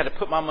throughout the year had to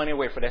put my money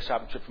away for that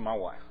shopping trip for my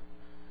wife.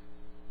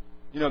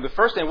 The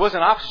first thing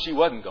wasn't an option, she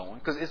wasn't going,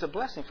 because it's a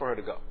blessing for her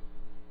to go.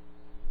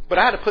 But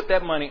I had to put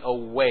that money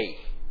away,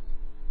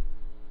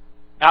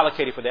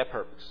 allocated for that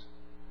purpose.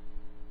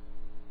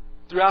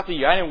 Throughout the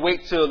year, I didn't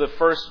wait till the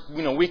first,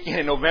 weekend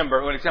in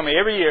November when they tell me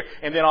every year,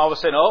 and then all of a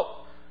sudden,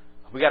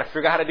 we got to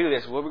figure out how to do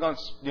this. What are we going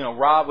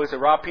to,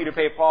 rob Peter,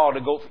 pay Paul to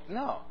go?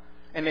 No.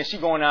 And then she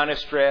going down there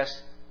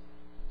stressed.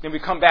 Then we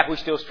come back, we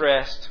still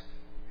stressed.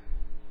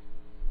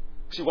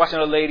 She's watching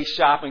her lady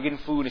shop and getting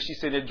food, and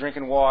she's sitting there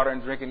drinking water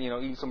and drinking,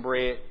 eating some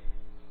bread.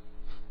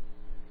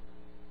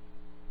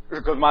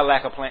 Because my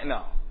lack of plan.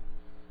 No.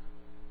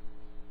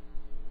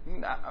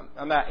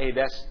 I'm not,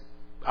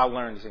 I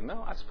learned these things.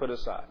 No, I just put it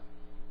aside.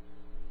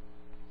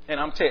 And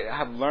I'm telling you,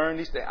 I've learned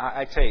these things.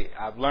 I tell you,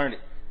 I've learned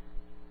it.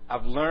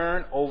 I've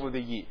learned over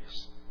the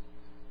years.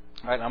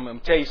 All right, I'm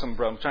going to tell you something,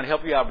 brother. I'm trying to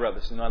help you out,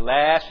 brothers. In the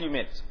last few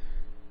minutes.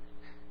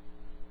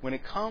 When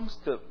it comes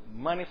to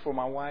money for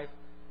my wife,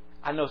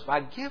 I know if I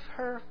give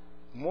her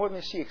more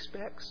than she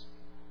expects,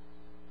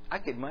 I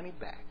get money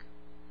back.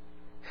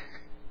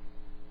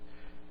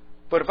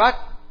 But if I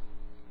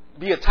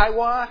be a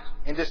tightwad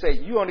and just say,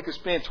 you only can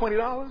spend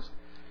 $20,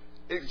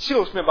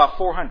 she'll spend about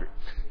 $400.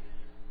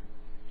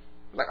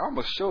 Like, I'm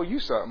going to show you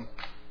something,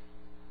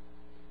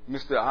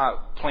 Mr. I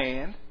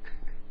planned.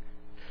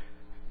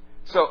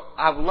 So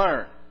I've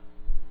learned.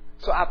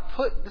 So I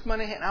put this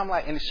money in, and I'm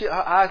like, and her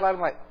eyes light,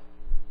 I'm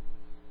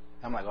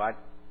like, all right,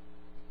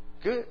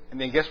 good.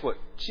 And then guess what?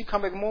 She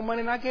come back with more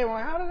money than I gave her. I'm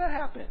like, how did that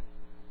happen?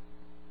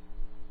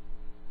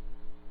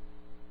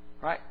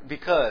 Right?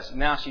 Because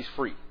now she's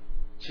free.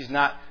 She's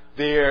not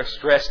there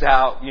stressed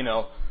out,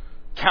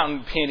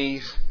 counting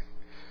pennies.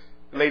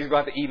 The ladies go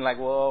out to eat and like,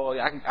 well,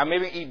 I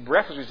maybe eat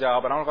breakfast with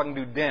y'all, but I don't know if I can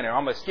do dinner.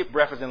 I'm going to skip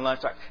breakfast and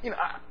lunch. I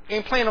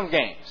ain't playing them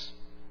games.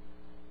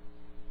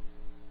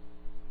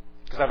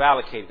 Because I've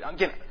allocated.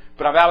 Again,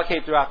 but I've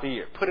allocated throughout the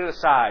year. Put it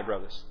aside,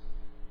 brothers.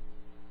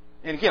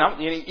 And again,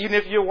 even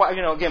if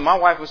you're, again, my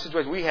wife was a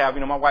situation we have.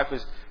 My wife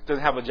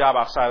doesn't have a job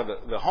outside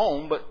of the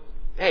home, but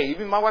hey,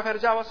 even my wife had a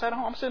job outside the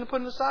home. I'm sitting there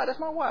putting it aside. That's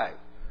my wife.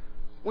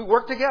 We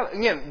work together.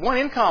 Again, one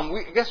income.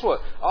 Guess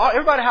what?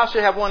 Everybody's house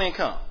should have one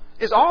income.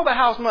 It's all the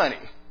house money.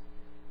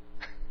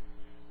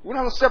 We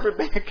don't have a separate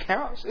bank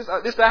account.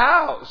 It's the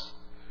house.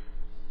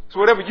 So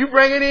whatever you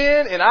bring it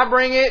in and I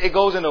bring it, it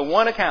goes into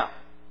one account.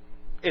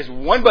 It's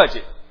one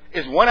budget.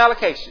 It's one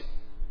allocation.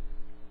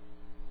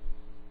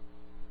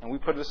 And we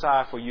put it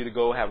aside for you to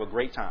go have a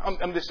great time.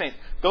 I'm just saying,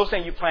 those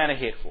things you plan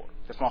ahead for.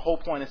 That's my whole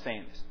point in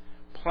saying this.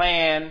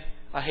 Plan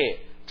ahead.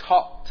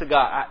 Talk to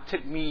God. It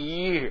took me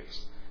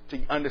years to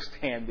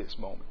understand this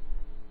moment.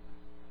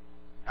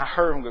 I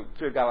heard him go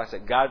to God. I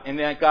said, God, and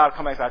then God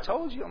come back and said, I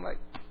told you. I'm like,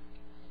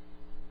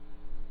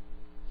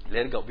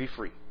 let it go. Be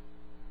free.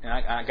 And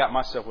I got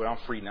myself where I'm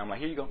free now. I'm like,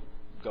 here you go.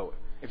 Go.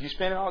 If you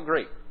spend it all,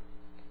 great.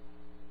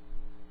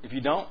 If you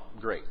don't,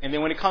 great. And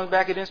then when it comes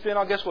back and didn't spend it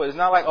all, guess what? It's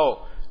not like,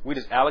 oh, we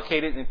just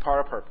allocate it in part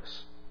of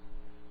purpose.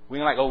 We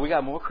ain't like, oh, we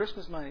got more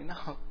Christmas money.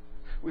 No.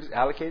 We just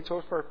allocate it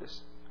towards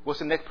purpose. What's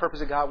the next purpose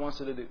that God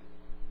wants us to do?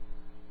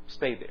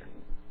 Stay there.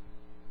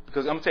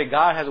 Because I'm going to tell you,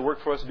 God has a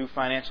work for us to do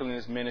financially in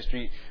this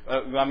ministry.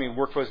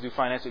 Work for us to do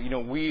financially.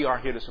 We are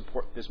here to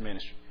support this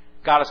ministry.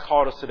 God has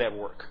called us to that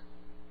work.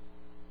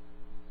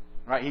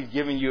 Right? He's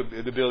giving you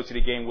the ability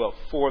to gain wealth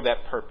for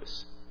that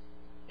purpose.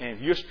 And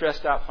if you're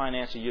stressed out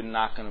financially, you're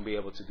not going to be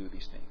able to do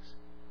these things.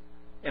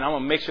 And I'm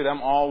going to make sure that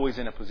I'm always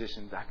in a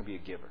position that I can be a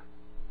giver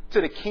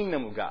to the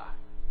kingdom of God.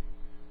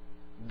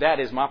 That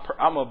is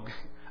I'm going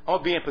to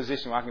be in a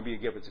position where I can be a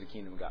giver to the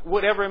kingdom of God,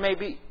 whatever it may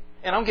be.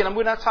 And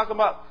we're not talking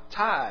about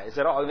tithes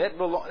at all. We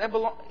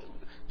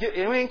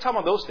ain't talking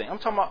about those things. I'm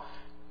talking about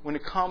when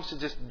it comes to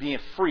just being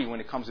free, when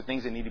it comes to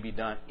things that need to be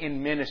done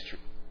in ministry,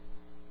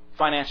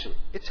 financially.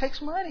 It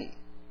takes money.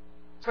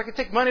 It's like it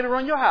takes money to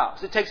run your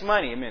house. It takes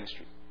money in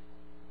ministry.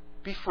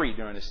 Be free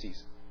during this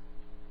season.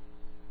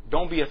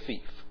 Don't be a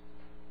thief.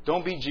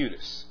 Don't be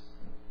Judas.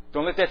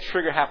 Don't let that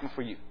trigger happen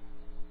for you.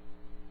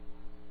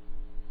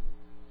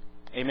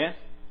 Amen?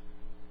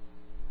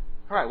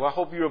 All right. Well, I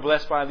hope you were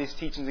blessed by these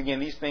teachings. Again,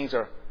 these things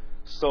are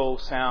so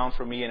sound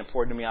for me and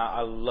important to me.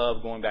 I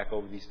love going back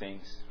over these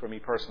things for me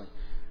personally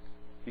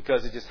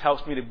because it just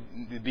helps me to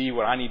be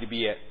where I need to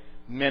be at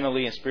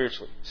mentally and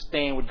spiritually.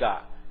 Staying with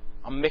God.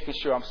 I'm making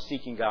sure I'm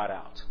seeking God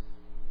out.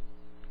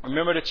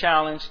 Remember the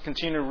challenge.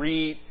 Continue to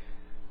read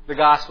the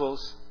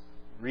Gospels.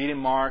 Reading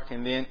Mark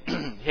and then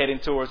heading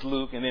towards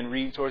Luke and then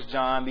reading towards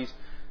John these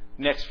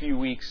next few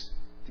weeks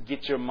to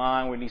get your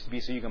mind where it needs to be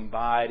so you can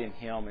abide in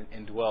Him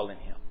and dwell in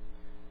Him.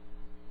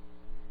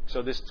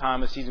 So this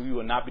time of season we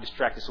will not be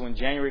distracted. So when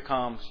January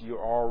comes, you'll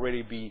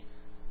already be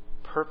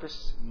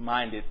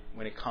purpose-minded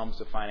when it comes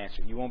to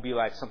financial. You won't be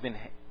like something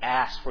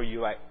asked for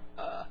you like,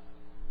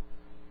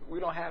 we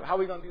don't have, how are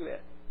we going to do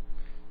that?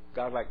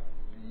 God's like,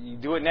 you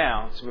do it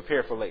now to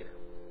prepare for later.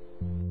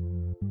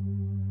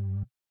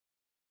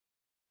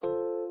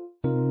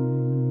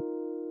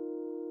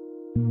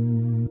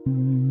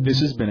 This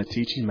has been a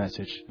teaching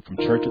message from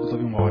Church of the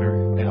Living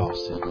Water at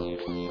Austin.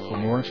 For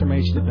more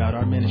information about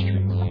our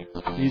ministry,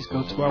 please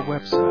go to our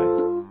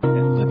website at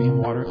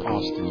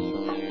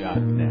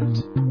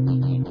livingwateraustin.net.